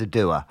 this guy's a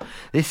doer.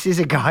 This is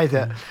a guy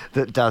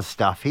that does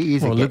stuff. He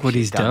is Well, a look what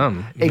he's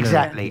done. You know.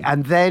 Exactly.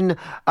 And then,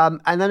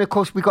 of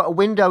course, we got a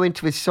window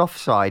into his soft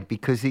side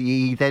because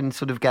he then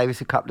sort of gave us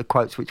a couple of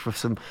quotes which were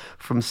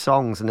from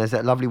songs. And there's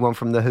that lovely one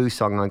from the Who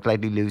song, "I'd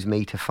gladly lose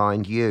me to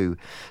find you."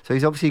 So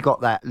he's obviously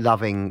got that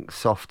loving,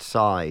 soft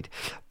side.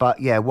 But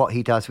yeah, what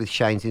he does with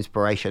Shane's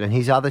inspiration, and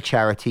his other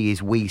charity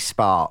is We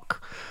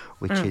Spark,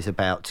 which is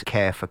about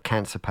care for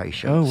cancer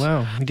patients. Oh,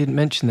 wow. We didn't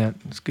mention that.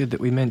 It's good that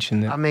we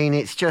mentioned that. I mean,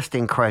 it's just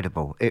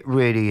incredible. It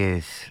really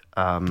is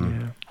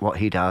what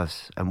he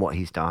does and what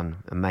he's done.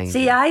 Amazing.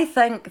 See, I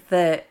think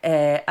that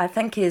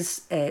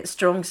his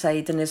strong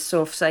side and his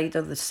soft side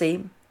are the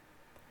same.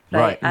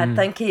 Right. I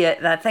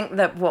think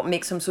that what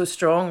makes him so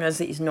strong is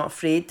that he's not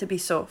afraid to be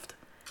soft.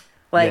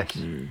 Like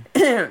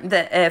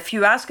that if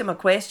you ask him a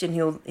question,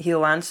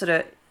 he'll answer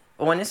it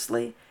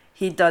honestly.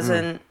 He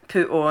doesn't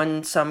put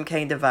on some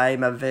kind of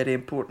 "I'm a very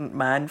important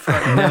man"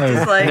 front.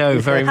 He's like, no,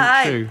 very much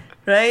 "Hi," true.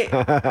 right?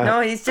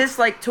 No, he's just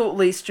like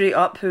totally straight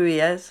up who he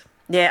is.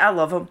 Yeah, I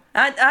love him.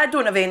 I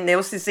don't have anything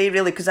else to say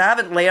really because I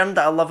haven't learned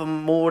that I love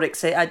him more.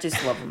 Except I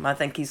just love him. I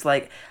think he's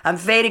like. I'm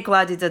very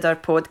glad he did our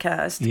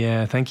podcast.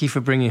 Yeah, thank you for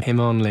bringing him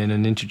on, Lynn,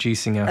 and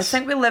introducing us. I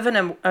think we live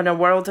in a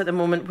world at the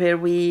moment where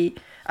we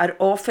are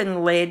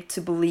often led to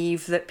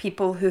believe that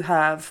people who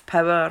have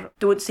power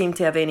don't seem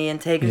to have any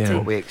integrity. Yeah.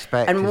 What we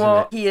expect, And isn't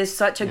what it? he is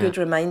such a good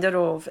reminder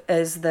of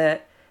is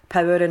that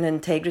power and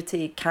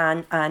integrity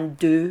can and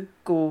do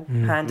go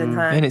hand in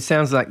hand. And it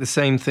sounds like the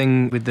same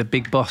thing with the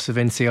big boss of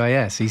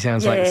NCIS. He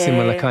sounds like a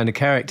similar kind of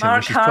character,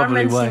 Mark which is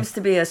probably Harmon why. seems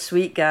to be a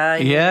sweet guy.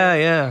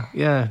 Yeah.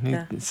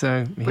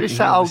 So, But it's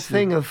that old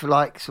thing of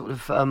like sort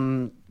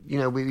of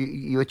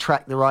you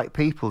attract the right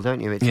people, don't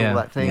you? It's all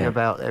that thing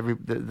about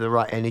the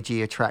right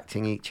energy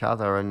attracting each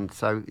other, and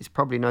so it's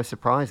probably no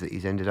surprise that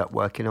he's ended up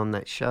working on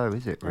that show,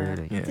 is it?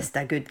 Really? Yeah. Just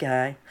a good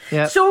guy.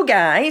 Yeah. So,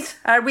 guys,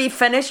 are we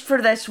finished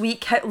for this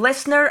week?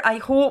 Listener, I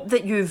hope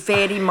that you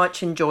very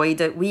much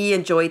enjoyed it. We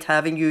enjoyed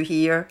having you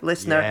here,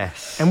 listener.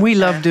 Yes. And we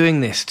love doing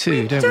this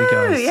too, don't we,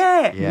 guys?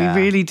 Yeah. Yeah.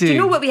 We really do. Do you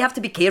know what we have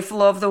to be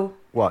careful of, though?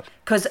 What?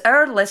 Because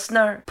our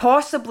listener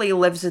possibly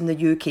lives in the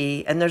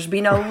UK, and there's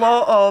been a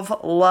lot of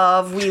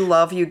love. We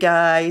love you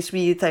guys.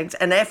 We things.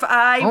 And if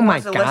I Oh my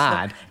was a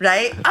God. listener,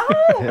 right?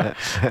 Oh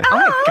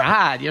my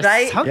God, you're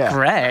Right? so Yeah.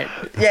 great.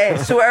 Yeah.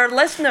 So our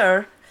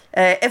listener,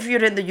 if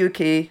you're in the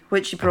UK,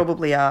 which you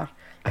probably are,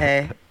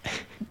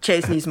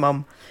 Chesney's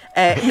mum.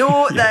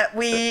 Know that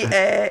we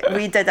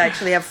did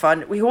actually have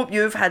fun. We hope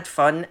you've had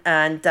fun,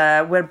 and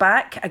we're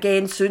back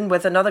again soon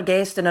with another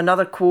guest and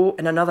another quote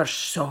and another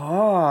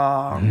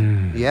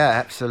song. Yeah,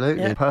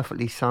 absolutely. Yeah.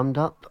 Perfectly summed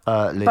up,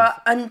 Liz.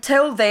 But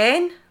until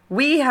then,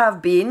 we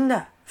have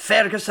been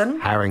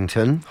Ferguson,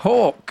 Harrington.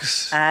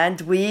 Hawks.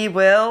 and we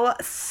will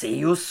see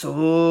you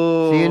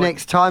soon. See you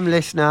next time,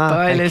 listener.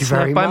 Bye, Thank listener.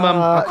 you very Bye, Mum.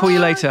 I'll much. call you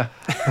later.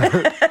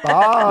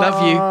 Bye.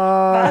 Love you.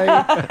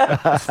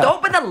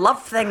 Stop with the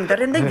love thing.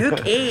 They're in the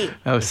UK.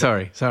 Oh,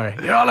 sorry.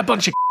 You're all a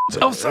bunch of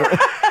Oh, sorry.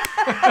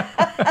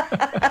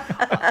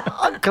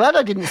 I'm glad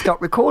I didn't stop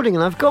recording,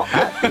 and I've got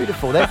that.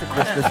 Beautiful. There's a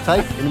Christmas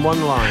tape in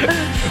one line.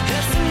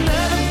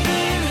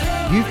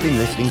 You've been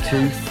listening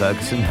to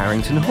Ferguson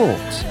Harrington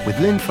Hawks with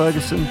Lynn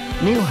Ferguson,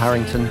 Neil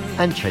Harrington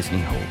and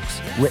Chesney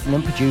Hawks. Written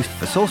and produced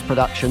for Source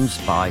Productions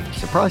by,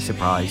 surprise,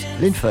 surprise,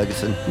 Lynn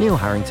Ferguson, Neil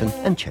Harrington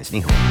and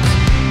Chesney Hawks.